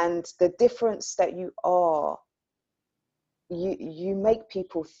 And the difference that you are, you make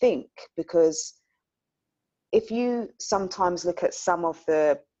people think, because if you sometimes look at some of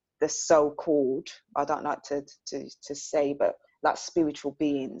the so-called, I don't like to say, but like spiritual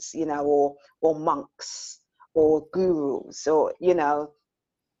beings, or monks or gurus, or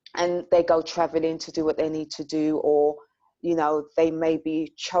and they go traveling to do what they need to do, or they may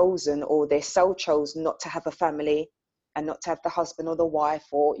be chosen, or they're so chosen not to have a family and not to have the husband or the wife,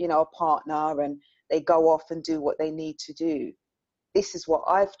 or a partner, and they go off and do what they need to do. This is what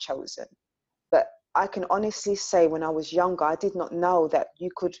I've chosen. But I can honestly say, when I was younger, I did not know that you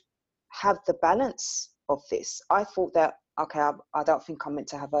could have the balance of this. I thought that, okay, I don't think I'm meant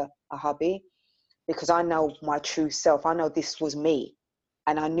to have a hubby, because I know my true self. I know this was me.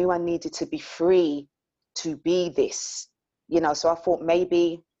 And I knew I needed to be free to be this, so I thought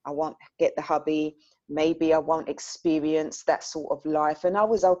maybe I won't get the hubby, maybe I won't experience that sort of life. And I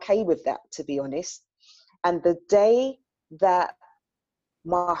was okay with that, to be honest. And the day that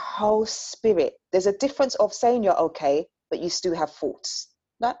my whole spirit, there's a difference of saying you're okay, but you still have thoughts.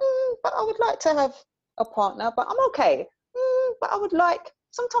 Like, but I would like to have a partner, but I'm okay. But I would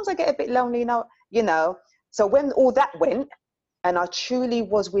sometimes I get a bit lonely now, So when all that went, and I truly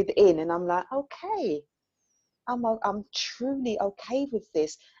was within, and I'm like, okay, I'm truly okay with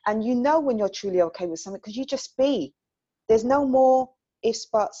this. And when you're truly okay with something, because you just be. There's no more ifs,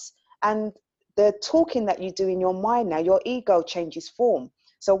 buts. And the talking that you do in your mind now, your ego changes form.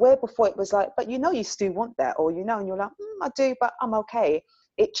 So where before it was like, but you still want that, or and you're like, I do, but I'm okay.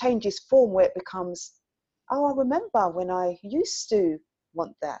 It changes form, where it becomes, oh, I remember when I used to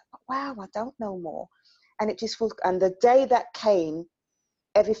want that. Wow, I don't know more. And it just was, and the day that came,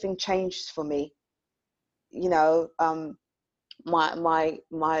 everything changed for me. My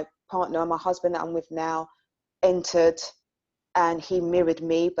partner, my husband that I'm with now, entered, and he mirrored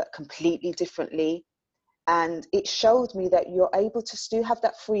me, but completely differently. And it showed me that you're able to still have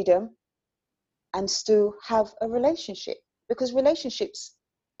that freedom and still have a relationship, because relationships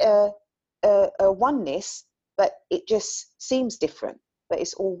are oneness, but it just seems different, but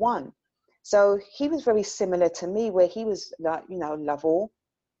it's all one. So he was very similar to me, where he was like, love all.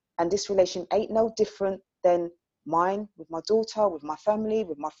 And this relation ain't no different than mine, with my daughter, with my family,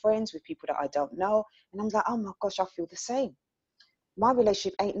 with my friends, with people that I don't know. And I'm like, oh my gosh, I feel the same. My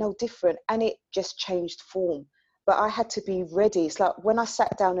relationship ain't no different. And it just changed form. But I had to be ready. It's like when I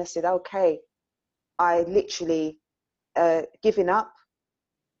sat down and said, okay, I literally given up,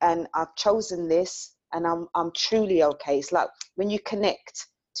 and I've chosen this, and I'm truly okay. It's like when you connect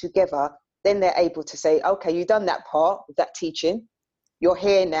together, then they're able to say, okay, you've done that part of that teaching. You're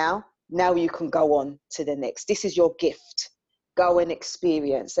here now. Now you can go on to the next. This is your gift. Go and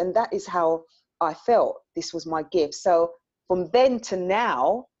experience. And that is how I felt. This was my gift. So from then to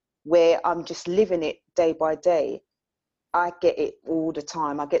now, where I'm just living it day by day, I get it all the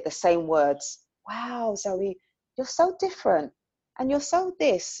time. I get the same words. Wow, Zoe, you're so different. And you're so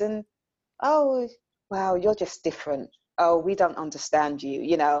this. And, oh, wow, you're just different. Oh, we don't understand you,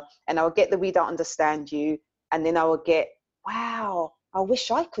 And I'll get the we don't understand you. And then I will get, wow, I wish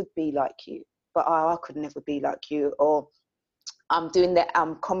I could be like you, but I could never be like you. Or I'm doing the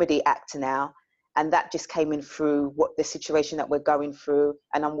comedy actor now, and that just came in through what the situation that we're going through,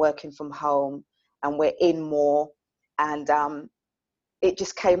 and I'm working from home, and we're in more, and it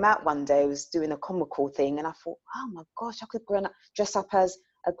just came out one day. I was doing a comical thing, and I thought, oh my gosh, I could dress up as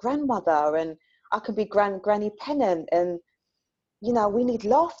a grandmother, and I could be Granny Pennant, and we need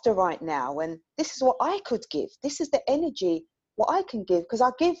laughter right now, and this is what I could give. This is the energy what I can give, because I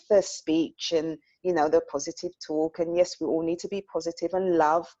give the speech and the positive talk, and yes, we all need to be positive and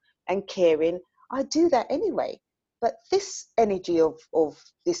love and caring. I do that anyway, but this energy of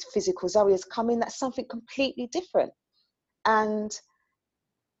this physical Zoe has come in, that's something completely different. And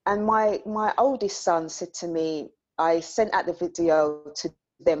my oldest son said to me, I sent out the video to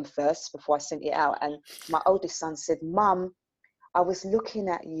them first before I sent it out, and my oldest son said, Mum, I was looking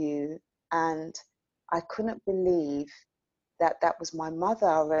at you and I couldn't believe that that was my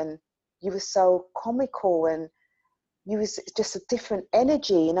mother, and you were so comical, and you was just a different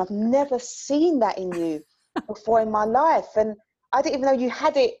energy, and I've never seen that in you before in my life, and I didn't even know you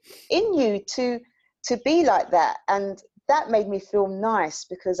had it in you to be like that. And that made me feel nice,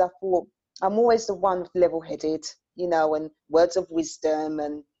 because I thought I'm always the one level-headed, you know, and words of wisdom,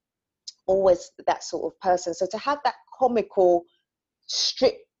 and always that sort of person. So to have that comical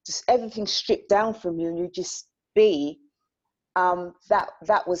just everything stripped down from you, and you just be,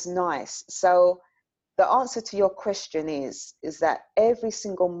 that was nice. So the answer to your question is that every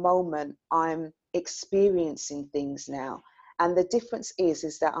single moment I'm experiencing things now, and the difference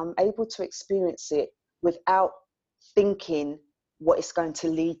is that I'm able to experience it without thinking what it's going to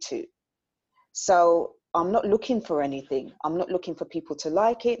lead to. So I'm not looking for anything. I'm not looking for people to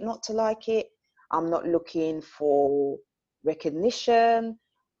like it, not to like it. I'm not looking for recognition.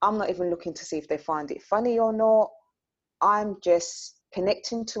 I'm not even looking to see if they find it funny or not. I'm just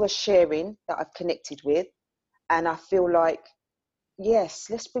connecting to a sharing that I've connected with. And I feel like, yes,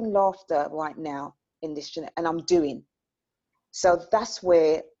 let's bring laughter right now in this, and I'm doing. So that's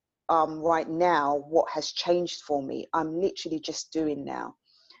where right now, what has changed for me, I'm literally just doing now.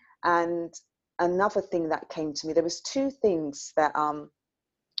 And another thing that came to me, there was two things that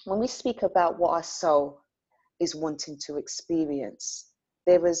when we speak about what our soul is wanting to experience,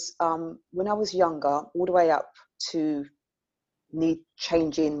 there was, when I was younger, all the way up to me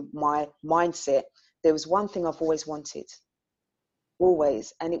changing my mindset, there was one thing I've always wanted,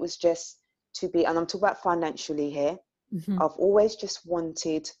 always, and it was just to be, and I'm talking about financially here, I've always just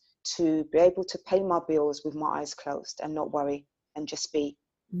wanted to be able to pay my bills with my eyes closed and not worry, and just be.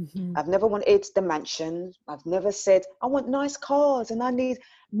 I've never wanted the mansion. I've never said, I want nice cars and I need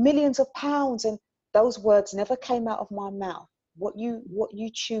millions of pounds, and those words never came out of my mouth. What you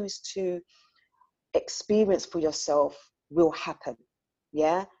choose to experience for yourself will happen.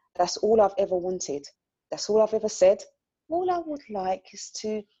 Yeah, that's all I've ever wanted. That's all I've ever said. All I would like is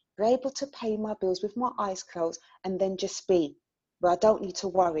to be able to pay my bills with my eyes closed and then just be, where I don't need to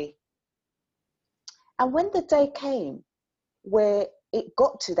worry. And when the day came where it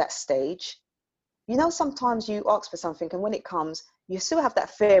got to that stage, you know, sometimes you ask for something and when it comes, you still have that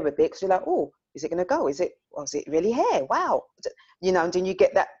fear a bit, because you're like, oh, is it going to go? Is it really here? Wow. You know, and then you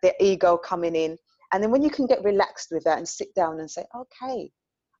get that the ego coming in. And then when you can get relaxed with that and sit down and say, okay,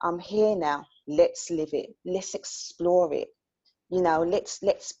 I'm here now. Let's live it. Let's explore it. You know, let's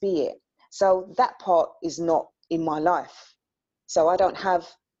be it. So that part is not in my life. So I don't have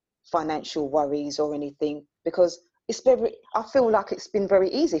financial worries or anything, because I feel like it's been very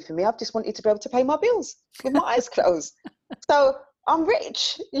easy for me. I've just wanted to be able to pay my bills with my eyes closed. So I'm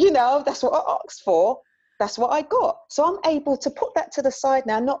rich, you know, that's what I asked for. That's what I got. So I'm able to put that to the side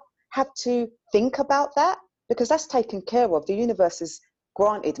now, not have to think about that, because that's taken care of. The universe has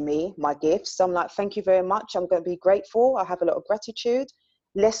granted me my gifts. I'm like, thank you very much. I'm going to be grateful. I have a lot of gratitude.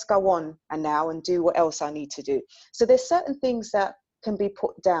 Let's go on and now and do what else I need to do. So there's certain things that can be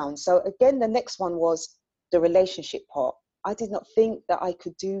put down. So again, the next one was the relationship part. I did not think that I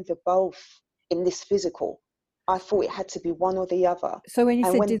could do the both in this physical. I thought it had to be one or the other. So when you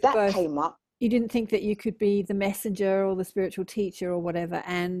and said when do the that both, came up, you didn't think that you could be the messenger or the spiritual teacher or whatever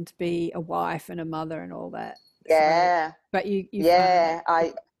and be a wife and a mother and all that. yeah, So, but you yeah,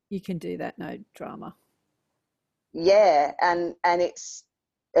 found you can do that, no drama. Yeah, and it's,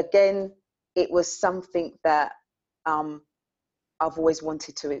 again, it was something that I've always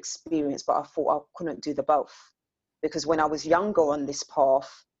wanted to experience, but I thought I couldn't do the both, because when I was younger on this path,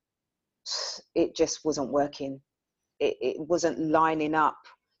 it just wasn't working. It wasn't lining up,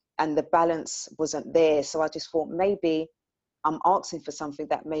 and the balance wasn't there. So I just thought, maybe I'm asking for something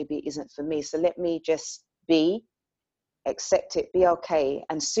that maybe isn't for me. So let me just be, accept it, be okay.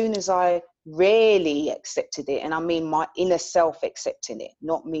 And soon as I really accepted it, and I mean my inner self accepting it,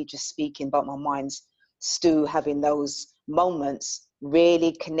 not me just speaking, but my mind's still having those moments,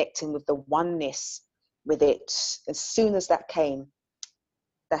 really connecting with the oneness with it. As soon as that came,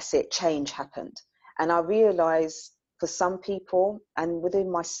 that's it, change happened. And I realized for some people and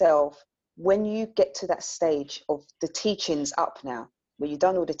within myself, when you get to that stage of the teaching's up now, where you've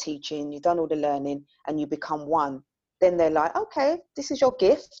done all the teaching, you've done all the learning, and you become one, then they're like, okay, this is your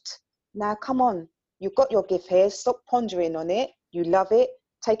gift. Now, come on, you've got your gift here. Stop pondering on it. You love it.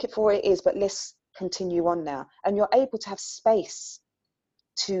 Take it for what it is, but let's continue on now, and you're able to have space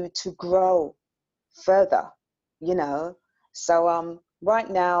to grow further, you know. So right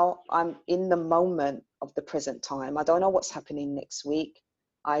now I'm in the moment of the present time. I don't know what's happening next week.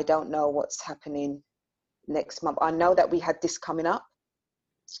 I don't know what's happening next month. I know that we had this coming up.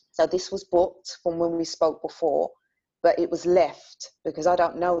 So this was booked from when we spoke before, but it was left because I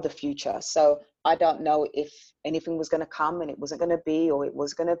don't know the future. So I don't know if anything was going to come and it wasn't going to be, or it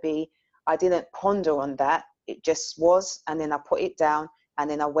was going to be. I didn't ponder on that. It just was. And then I put it down, and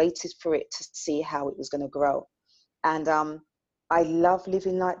then I waited for it to see how it was going to grow. And I love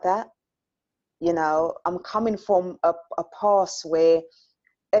living like that. You know, I'm coming from a past where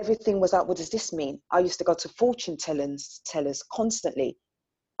everything was like, what does this mean? I used to go to fortune tellers constantly.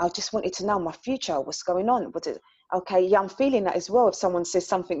 I just wanted to know my future, what's going on. Okay, yeah, I'm feeling that as well. If someone says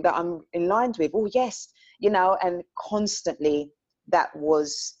something that I'm in line with, oh yes, you know, and constantly that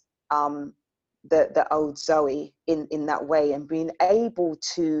was the old Zoe in that way, and being able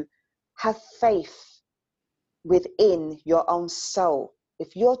to have faith within your own soul.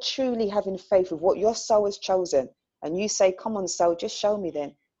 If you're truly having faith with what your soul has chosen, and you say, come on, soul, just show me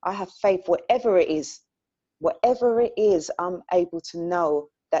then. I have faith, whatever it is, I'm able to know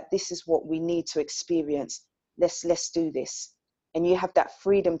that this is what we need to experience. Let's do this. And you have that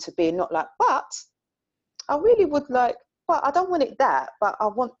freedom to be not like, but I really would like, but I don't want it that, but I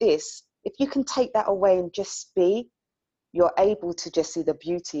want this. If you can take that away and just be, you're able to just see the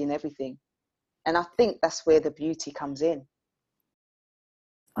beauty in everything. And I think that's where the beauty comes in.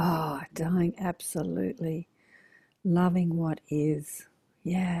 Oh, darling, absolutely. Loving what is.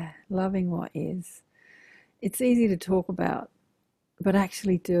 Yeah, loving what is. It's easy to talk about, but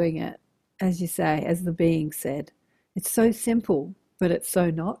actually doing it, as you say, as the being said, it's so simple, but it's so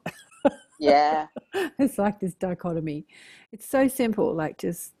not. Yeah. It's like this dichotomy. It's so simple, like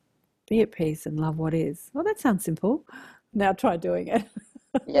just be at peace and love what is. Well, that sounds simple. Now try doing it.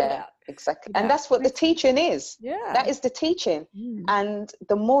 Yeah, exactly. And that's what the teaching is. Yeah. That is the teaching. And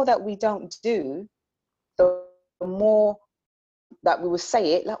the more that we don't do, the more that we will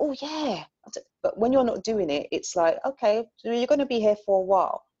say it, like, oh yeah. But when you're not doing it, it's like, okay, so you're going to be here for a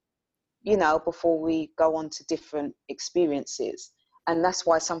while, you know, before we go on to different experiences. And that's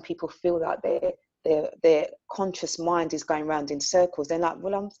why some people feel like their conscious mind is going around in circles. They're like,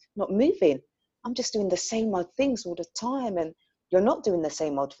 well, I'm not moving. I'm just doing the same old things all the time. And you're not doing the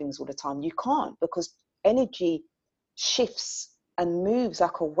same old things all the time. You can't, because energy shifts and moves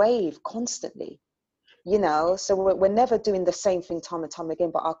like a wave constantly, you know. So we're never doing the same thing time and time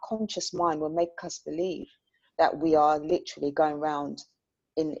again, but our conscious mind will make us believe that we are literally going around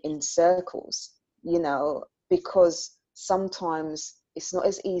in circles, you know, because sometimes it's not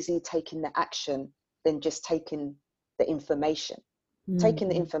as easy taking the action than just taking the information. Taking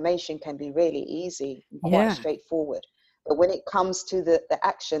the information can be really easy, quite straightforward. But when it comes to the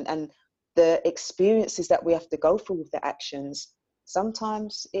action and the experiences that we have to go through with the actions,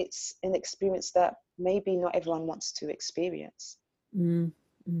 sometimes it's an experience that maybe not everyone wants to experience.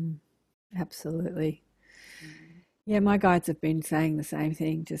 Absolutely. Yeah, my guides have been saying the same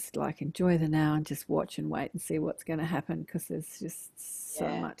thing, just like enjoy the now and just watch and wait and see what's going to happen, because there's just so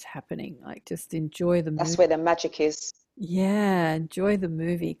much happening. Like just enjoy the movie. That's where the magic is. Yeah, enjoy the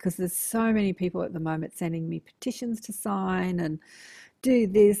movie, because there's so many people at the moment sending me petitions to sign and do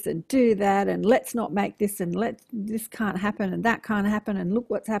this and do that and let's not make this and this can't happen and that can't happen and look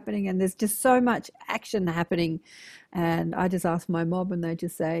what's happening, and there's just so much action happening. And I just ask my mob and they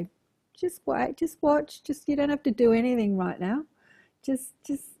just say, just wait, just watch, just you don't have to do anything right now. Just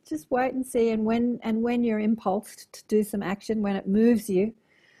wait and see, and when you're impulsed to do some action, when it moves you.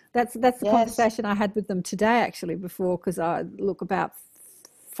 That's the conversation I had with them today, actually, before, because about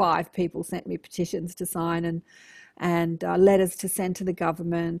 5 people sent me petitions to sign and letters to send to the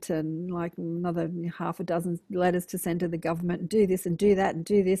government, and like another half a dozen letters to send to the government, and do this and do that and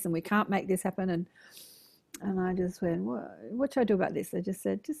do this, and we can't make this happen. And I just went, what should I do about this? They just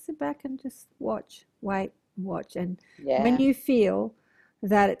said, just sit back and just watch, wait, watch. And when you feel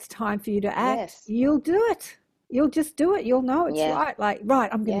that it's time for you to act, you'll do it. You'll just do it. You'll know it's right. Like, right,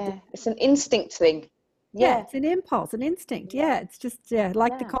 I'm going to do it. It's an instinct thing. Yeah, it's an impulse, an instinct. Yeah, it's just,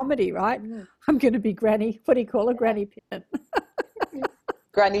 like the comedy, right? I'm going to be Granny. What do you call her? Granny Pennant.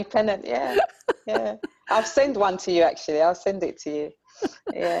 Granny Pennant, yeah. I'll send one to you, actually. I'll send it to you.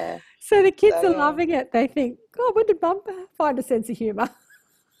 Yeah. So the kids are loving it. They think, God, when did Mum find a sense of humour?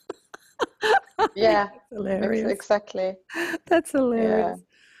 Yeah. That's hilarious. Exactly. That's hilarious. Yeah.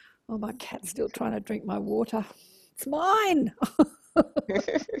 Oh, my cat's still trying to drink my water. It's mine.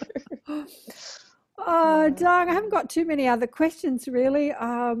 Oh, Dang, I haven't got too many other questions really.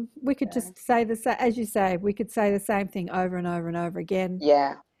 We could just say the same, as you say, we could say the same thing over and over and over again.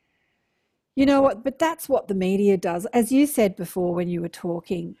 Yeah. You know what? But that's what the media does. As you said before when you were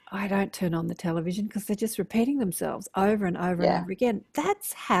talking, I don't turn on the television because they're just repeating themselves over and over and Yeah. over again.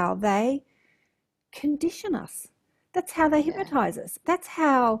 That's how they condition us. That's how they hypnotize us. That's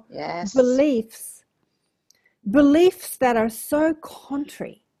how Yes. beliefs that are so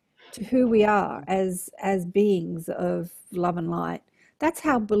contrary to who we are as beings of love and light. That's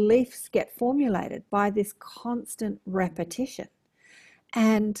how beliefs get formulated, by this constant repetition.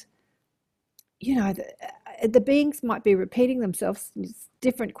 And you know, the beings might be repeating themselves,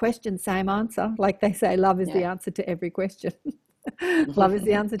 different question, same answer. Like they say, love is the answer to every question. Love is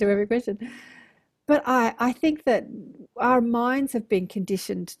the answer to every question. But I think that our minds have been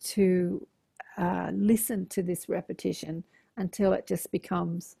conditioned to listen to this repetition until it just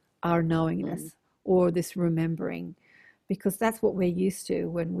becomes our knowingness or this remembering, because that's what we're used to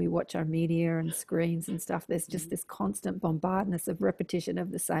when we watch our media and screens and stuff. There's just this constant bombardment of repetition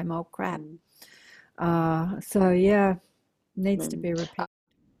of the same old crap. So yeah, needs to be repeated.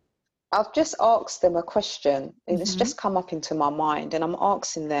 I've just asked them a question. It's just come up into my mind, and I'm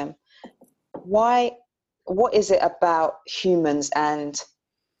asking them, what is it about humans and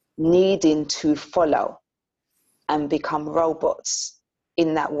needing to follow and become robots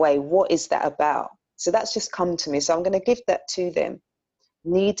in that way? What is that about? So that's just come to me. So I'm going to give that to them,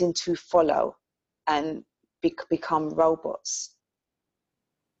 needing to follow and become robots.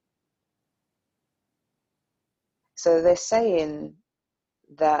 So they're saying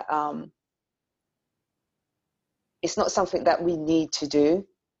that it's not something that we need to do.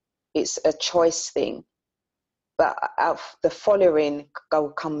 It's a choice thing. But the following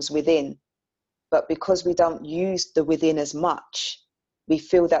comes within. But because we don't use the within as much, we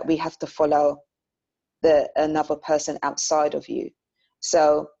feel that we have to follow another person outside of you.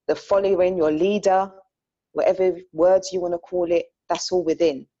 So the following, your leader, whatever words you want to call it, that's all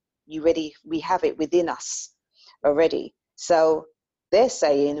within. We have it within us already. So they're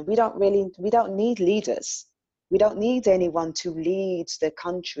saying we don't need leaders. We don't need anyone to lead the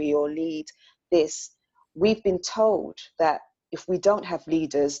country or lead this. We've been told that if we don't have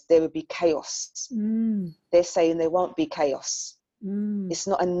leaders, there will be chaos. They're saying there won't be chaos. It's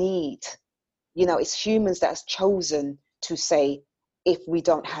not a need. You know, it's humans that's chosen to say, if we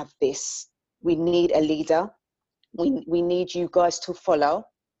don't have this, we need a leader. We need you guys to follow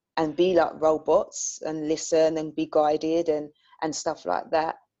and be like robots and listen and be guided and stuff like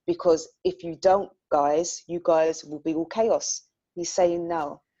that. Because if you don't, you guys will be all chaos. He's saying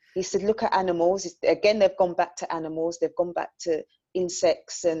no. He said, look at animals. Again, they've gone back to animals. They've gone back to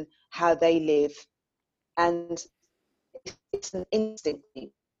insects and how they live. And it's an instinct.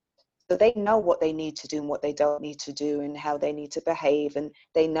 So they know what they need to do and what they don't need to do and how they need to behave. And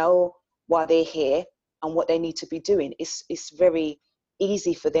they know why they're here and what they need to be doing. It's very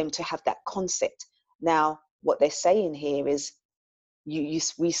easy for them to have that concept. Now, what they're saying here is,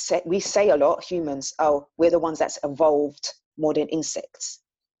 we say a lot, humans, we're the ones that's evolved more than insects.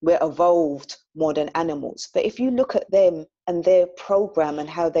 We're evolved more than animals. But if you look at them and their program and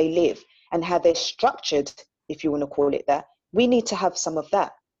how they live and how they're structured, if you want to call it that, we need to have some of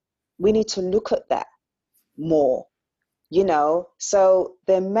that. We need to look at that more, you know. So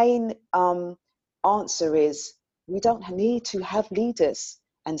their main answer is, we don't need to have leaders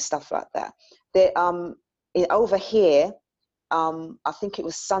and stuff like that. They over here, I think it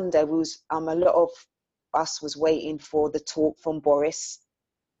was Sunday, a lot of us was waiting for the talk from Boris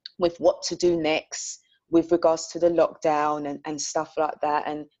with what to do next with regards to the lockdown and stuff like that.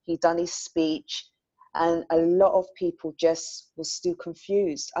 And he done his speech, and a lot of people just was still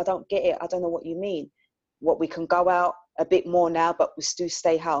confused. I don't get it. I don't know what you mean. What, we can go out a bit more now, but we still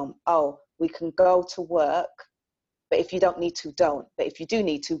stay home. Oh, we can go to work, but if you don't need to, don't. But if you do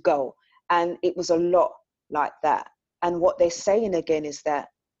need to, go. And it was a lot like that. And what they're saying again is that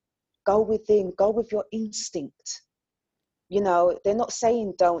go within, go with your instinct. You know, they're not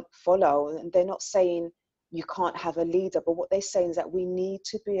saying don't follow, and they're not saying you can't have a leader, but what they're saying is that we need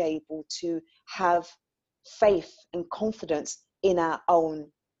to be able to have faith and confidence in our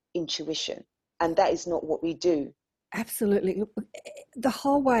own intuition. And that is not what we do. Absolutely. The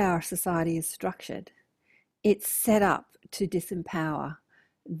whole way our society is structured, it's set up to disempower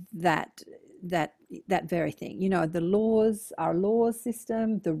that very thing. You know, the laws, our law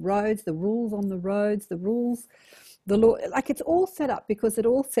system, the roads, the rules on the roads, the law, like it's all set up because it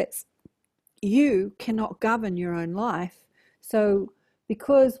all sets, you cannot govern your own life. So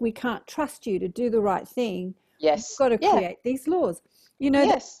because we can't trust you to do the right thing, yes, we've got to create these laws. You know,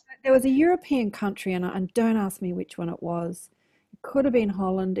 yes. there was a European country, and don't ask me which one it was. It could have been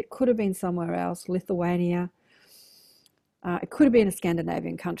Holland. It could have been somewhere else, Lithuania. It could have been a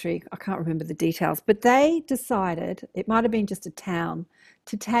Scandinavian country. I can't remember the details. But they decided, it might have been just a town,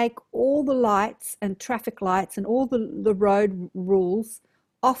 to take all the lights and traffic lights and all the road rules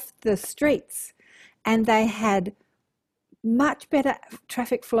off the streets. And they had much better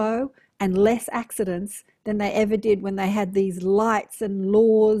traffic flow and less accidents than they ever did when they had these lights and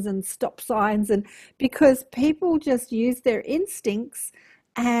laws and stop signs, and because people just used their instincts,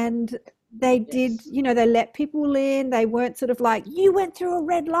 and they did, they let people in. They weren't sort of like, you went through a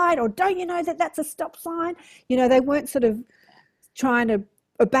red light, or don't you know that that's a stop sign? They weren't sort of trying to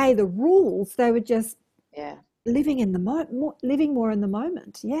obey the rules. They were just living in the living more in the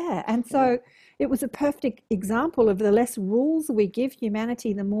moment. And so it was a perfect example of the less rules we give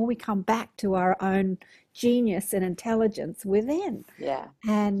humanity, the more we come back to our own genius and intelligence within.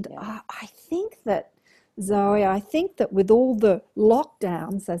 I think that, Zoe, with all the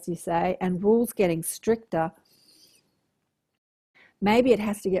lockdowns, as you say, and rules getting stricter, maybe it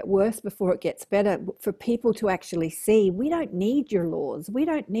has to get worse before it gets better, for people to actually see, we don't need your laws, we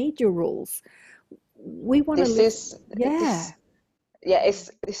don't need your rules. We want to live.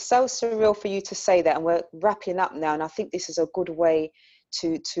 It's so surreal for you to say that, and we're wrapping up now, and I think this is a good way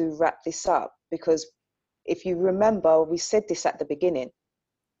to wrap this up, because if you remember, we said this at the beginning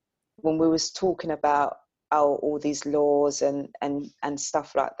when we was talking about all these laws and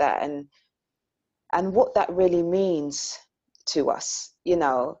stuff like that, and what that really means to us,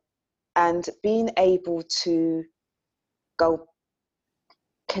 and being able to go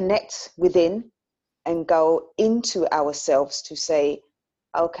connect within and go into ourselves to say,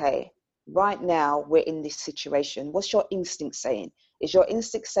 okay, right now we're in this situation. What's your instinct saying? Is your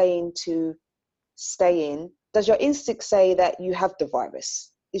instinct saying to stay in? Does your instinct say that you have the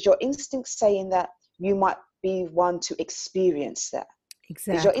virus? Is your instinct saying that you might be one to experience that?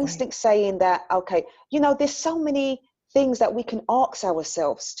 Exactly. Is your instinct saying that, okay, there's so many things that we can ask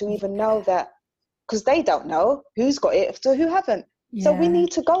ourselves to even know that, because they don't know who's got it, so who haven't. So we need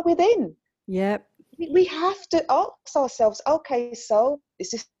to go within. Yep. We have to ask ourselves, okay, so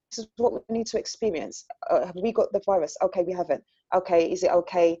this is what we need to experience. Have we got the virus? Okay, we haven't. Okay, is it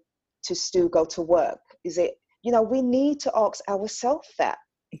okay to still go to work? Is it, we need to ask ourselves that.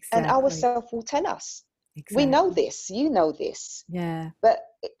 Exactly. And ourselves will tell us. Exactly. We know this, you know this. Yeah. But,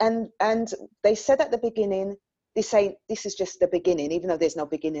 and they said at the beginning, this is just the beginning, even though there's no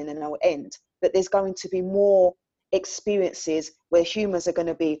beginning and no end, but there's going to be more experiences where humans are going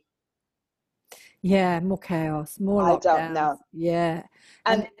to be, more chaos, more lockdowns. I don't know. Yeah.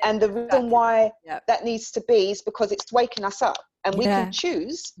 And the reason why that needs to be is because it's waking us up, and we can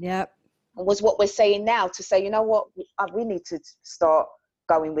choose. Yep. Was what we're saying now, to say, you know what, we need to start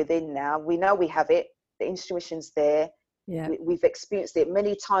going within now. We know we have it. The intuition's there. Yeah. We've experienced it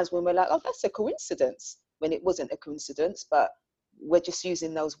many times when we're like, oh, that's a coincidence, when it wasn't a coincidence, but we're just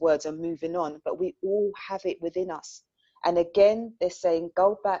using those words and moving on. But we all have it within us. And again, they're saying,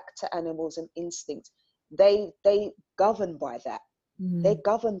 go back to animals and instinct. They govern by that. They're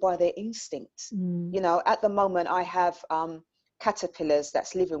governed by their instincts. At the moment, I have caterpillars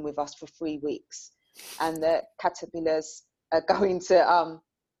that's living with us for 3 weeks, and the caterpillars are going to,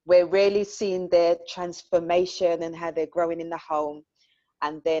 we're really seeing their transformation and how they're growing in the home.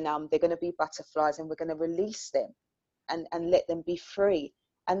 And then they're going to be butterflies, and we're going to release them and let them be free.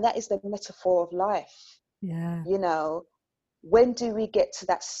 And that is the metaphor of life. Yeah. When do we get to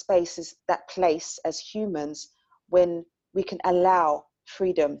that space, that place as humans, when we can allow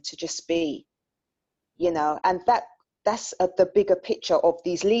freedom to just be, and that's the bigger picture of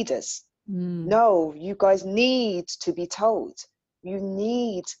these leaders. No, you guys need to be told. You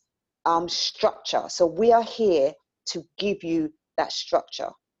need structure. So we are here to give you that structure.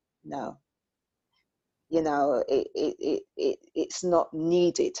 No, it's not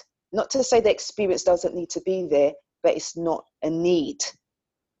needed. Not to say the experience doesn't need to be there, but it's not a need.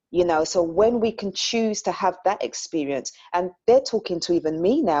 So when we can choose to have that experience, and they're talking to even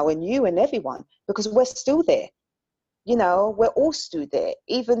me now, and you and everyone, because we're still there. We're all still there.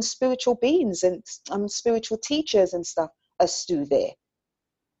 Even spiritual beings and spiritual teachers and stuff are still there.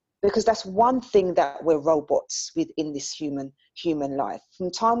 Because that's one thing, that we're robots within this human life.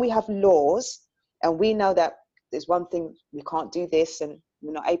 From time we have laws, and we know that there's one thing, we can't do this, and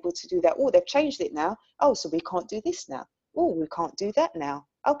we're not able to do that. Oh, they've changed it now. Oh, so we can't do this now. Oh, we can't do that now.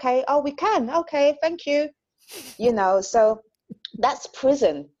 Okay. Oh, we can. Okay. Thank you. So that's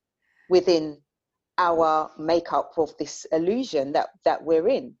prison within our makeup of this illusion that we're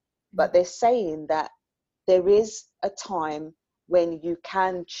in. But they're saying that there is a time when you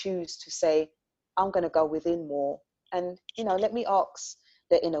can choose to say, I'm going to go within more. And, let me ask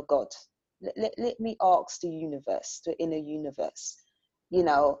the inner God. Let me ask the universe, the inner universe,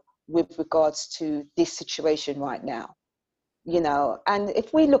 with regards to this situation right now. And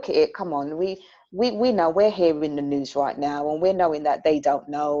if we look at it, come on, we know we're hearing the news right now, and we're knowing that they don't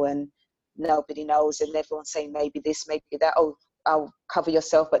know and nobody knows, and everyone's saying maybe this, maybe that. Oh, I'll cover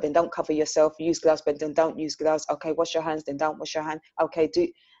yourself, but then don't cover yourself. Use gloves, but then don't use gloves. Okay, wash your hands, then don't wash your hand. Okay,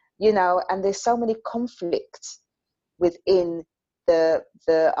 and there's so many conflicts within the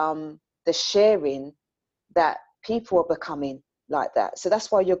sharing that people are becoming like that. So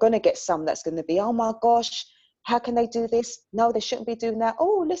that's why you're going to get some that's going to be, oh my gosh, how can they do this? No, they shouldn't be doing that.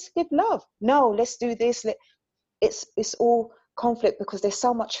 Oh, let's give love. No, let's do this. It's all conflict because there's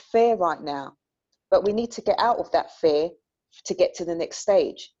so much fear right now. But we need to get out of that fear to get to the next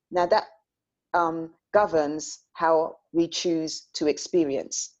stage. Now that governs how we choose to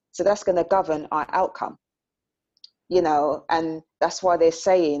experience. So that's going to govern our outcome, and that's why they're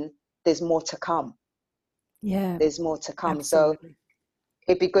saying there's more to come. Yeah. There's more to come. Absolutely. So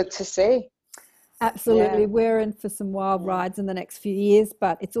it'd be good to see. Absolutely. Yeah. We're in for some wild rides in the next few years,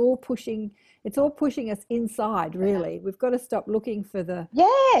 but it's all pushing us inside, really. We've got to stop looking for the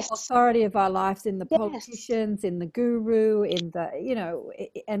authority of our lives in the politicians, in the guru, in the,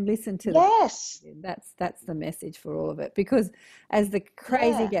 and listen to that's the message for all of it. Because as the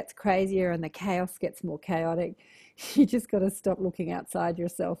crazy gets crazier and the chaos gets more chaotic, you just got to stop looking outside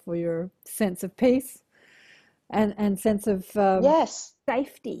yourself for your sense of peace and sense of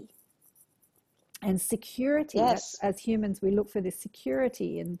safety and security. As humans, we look for this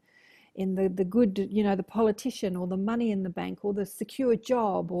security in the good, the politician or the money in the bank or the secure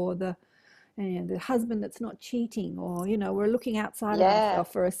job or the husband that's not cheating, or we're looking outside of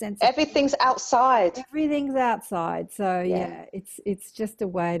ourselves for a sense of everything's outside. Everything's outside. So it's just a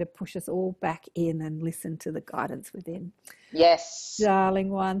way to push us all back in and listen to the guidance within. Yes, darling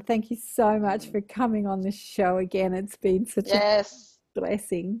one, thank you so much for coming on the show again. It's been such a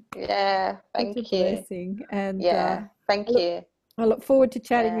blessing. Thank you. Blessing. And thank you. I look forward to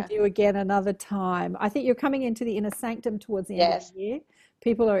chatting with you again another time. I think you're coming into the Inner Sanctum towards the end of the year.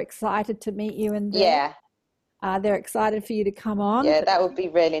 People are excited to meet you in there. They're excited for you to come on. Yeah, that would be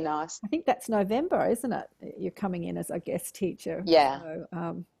really nice. I think that's November, isn't it? You're coming in as a guest teacher. Yeah.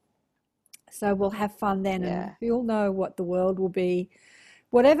 So we'll have fun then, and we'll know what the world will be.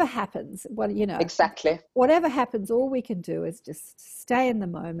 Whatever happens, exactly. Whatever happens, all we can do is just stay in the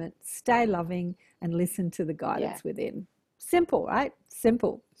moment, stay loving, and listen to the guidance within. Simple, right?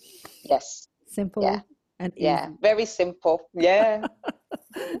 Simple. Yes. Simple and easy. Yeah, very simple. Yeah.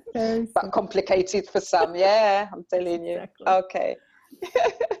 But complicated for some. Yeah, I'm telling you. Okay.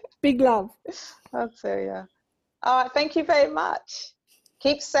 Big love. I'll tell you. All right, thank you very much.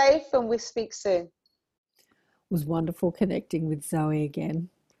 Keep safe and we'll speak soon. It was wonderful connecting with Zoe again.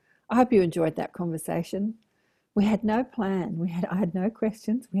 I hope you enjoyed that conversation. We had no plan. I had no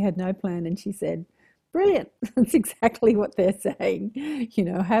questions. We had no plan. And she said, brilliant. That's exactly what they're saying.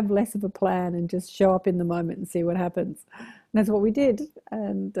 Have less of a plan and just show up in the moment and see what happens. And that's what we did.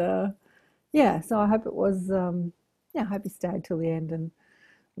 And so I hope it was, I hope you stayed till the end and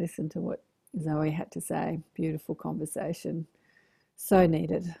listened to what Zoe had to say. Beautiful conversation. So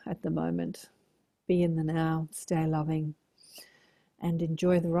needed at the moment. Be in the now, stay loving, and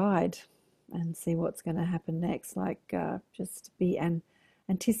enjoy the ride and see what's going to happen next. Just be and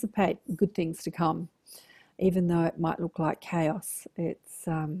anticipate good things to come. Even though it might look like chaos, it's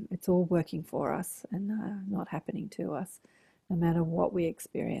all working for us and not happening to us, no matter what we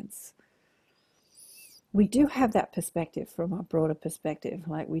experience. We do have that perspective from a broader perspective.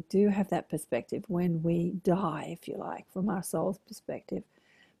 We do have that perspective when we die, if you like, from our soul's perspective.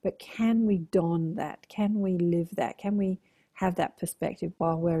 But can we don that? Can we live that? Can we have that perspective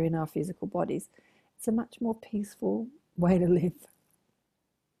while we're in our physical bodies? It's a much more peaceful way to live,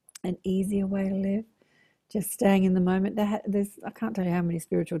 an easier way to live. Just staying in the moment. I can't tell you how many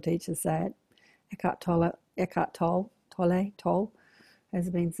spiritual teachers say it. Eckhart Tolle has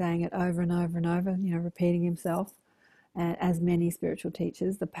been saying it over and over and over, repeating himself. And as many spiritual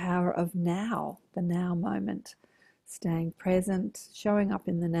teachers, the power of now, the now moment, staying present, showing up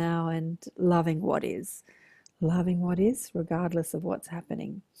in the now and loving what is regardless of what's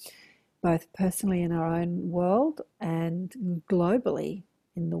happening, both personally in our own world and globally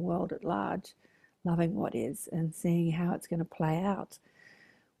in the world at large. Loving what is and seeing how it's going to play out,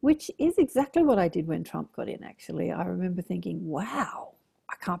 which is exactly what I did when Trump got in, actually. I remember thinking, wow,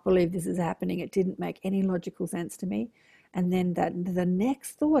 I can't believe this is happening. It didn't make any logical sense to me. And then the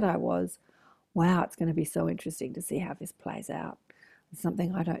next thought was, wow, it's going to be so interesting to see how this plays out. It's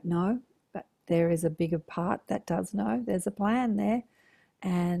something I don't know, but there is a bigger part that does know. There's a plan there.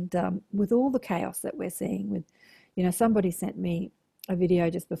 And with all the chaos that we're seeing, with, you know, somebody sent me a video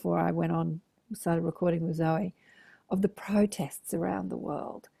just before I went on, started recording with Zoe, of the protests around the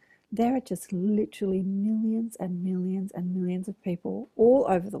world. There are just literally millions and millions and millions of people all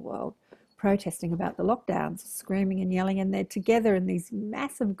over the world protesting about the lockdowns, screaming and yelling, and they're together in these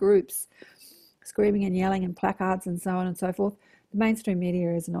massive groups, screaming and yelling, and placards and so on and so forth. The mainstream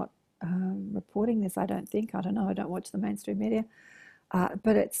media is not reporting this, I don't think. I don't know, I don't watch the mainstream media.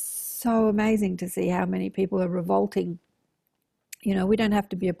 But it's so amazing to see how many people are revolting. You know, we don't have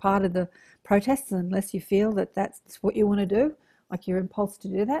to be a part of the protests unless you feel that that's what you want to do, like your impulse to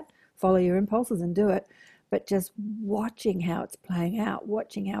do that. Follow your impulses and do it. But just watching how it's playing out,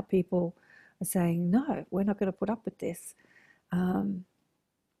 watching how people are saying, no, we're not going to put up with this.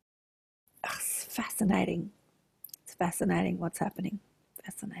 It's fascinating. It's fascinating what's happening.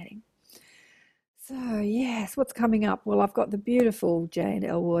 Fascinating. So, yes, what's coming up? Well, I've got the beautiful Jane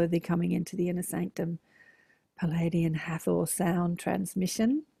Elworthy coming into the Inner Sanctum Palladian Hathor sound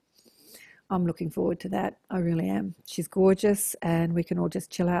transmission. I'm looking forward to that. I really am. She's gorgeous, and we can all just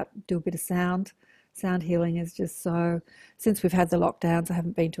chill out, do a bit of sound. Sound healing is just so... Since we've had the lockdowns, I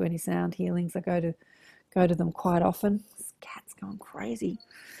haven't been to any sound healings. I go to them quite often. This cat's going crazy.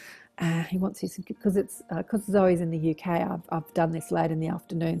 He wants his... Because Zoe's in the UK, I've done this late in the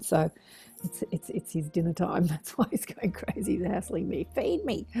afternoon, so... It's his dinner time. That's why he's going crazy. He's hassling me. Feed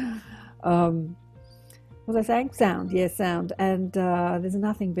me. What was I saying? Sound. Yeah, sound. And there's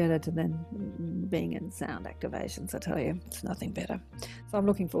nothing better than being in sound activations, I tell you. It's nothing better. So I'm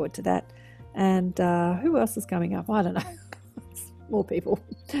looking forward to that. And who else is coming up? I don't know. More people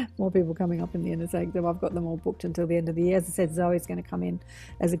coming up in the Inner Sanctum. I've got them all booked until the end of the year. As I said, Zoe's going to come in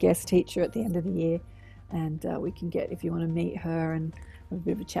as a guest teacher at the end of the year. And we can get, if you want to meet her and have a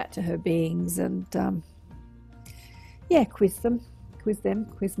bit of a chat to her beings, and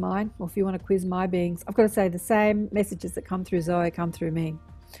quiz mine, or if you want to quiz my beings. I've got to say, the same messages that come through Zoe come through me.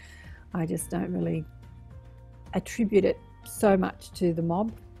 I just don't really attribute it so much to the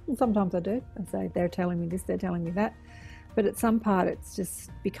mob. And sometimes I do. I say they're telling me this, they're telling me that, but at some part it's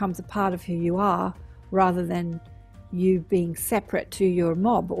just becomes a part of who you are, rather than you being separate to your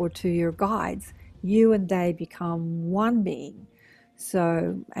mob or to your guides. You and they become one being.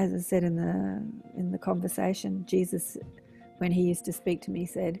 So, as I said in the conversation, Jesus, when he used to speak to me,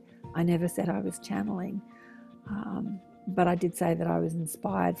 said, I never said I was channeling, but I did say that I was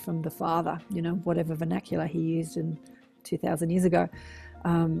inspired from the Father, you know, whatever vernacular he used in 2,000 years ago.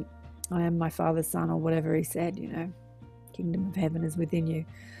 I am my Father's son, or whatever he said, you know, kingdom of heaven is within you.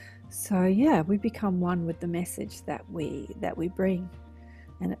 So, yeah, we become one with the message that we bring,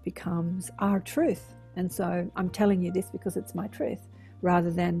 and it becomes our truth. And so I'm telling you this because it's my truth, rather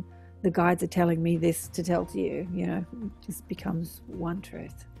than the guides are telling me this to tell to you. You know, it just becomes one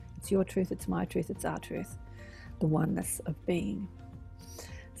truth. It's your truth, it's my truth, it's our truth, the oneness of being.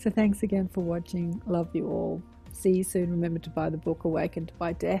 So thanks again for watching. Love you all. See you soon. Remember to buy the book Awakened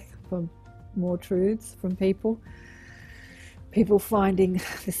by Death for more truths from people finding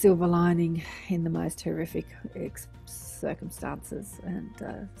the silver lining in the most horrific circumstances,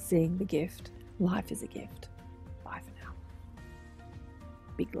 and seeing the gift. Life is a gift. Bye for now.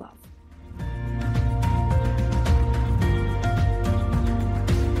 Big love.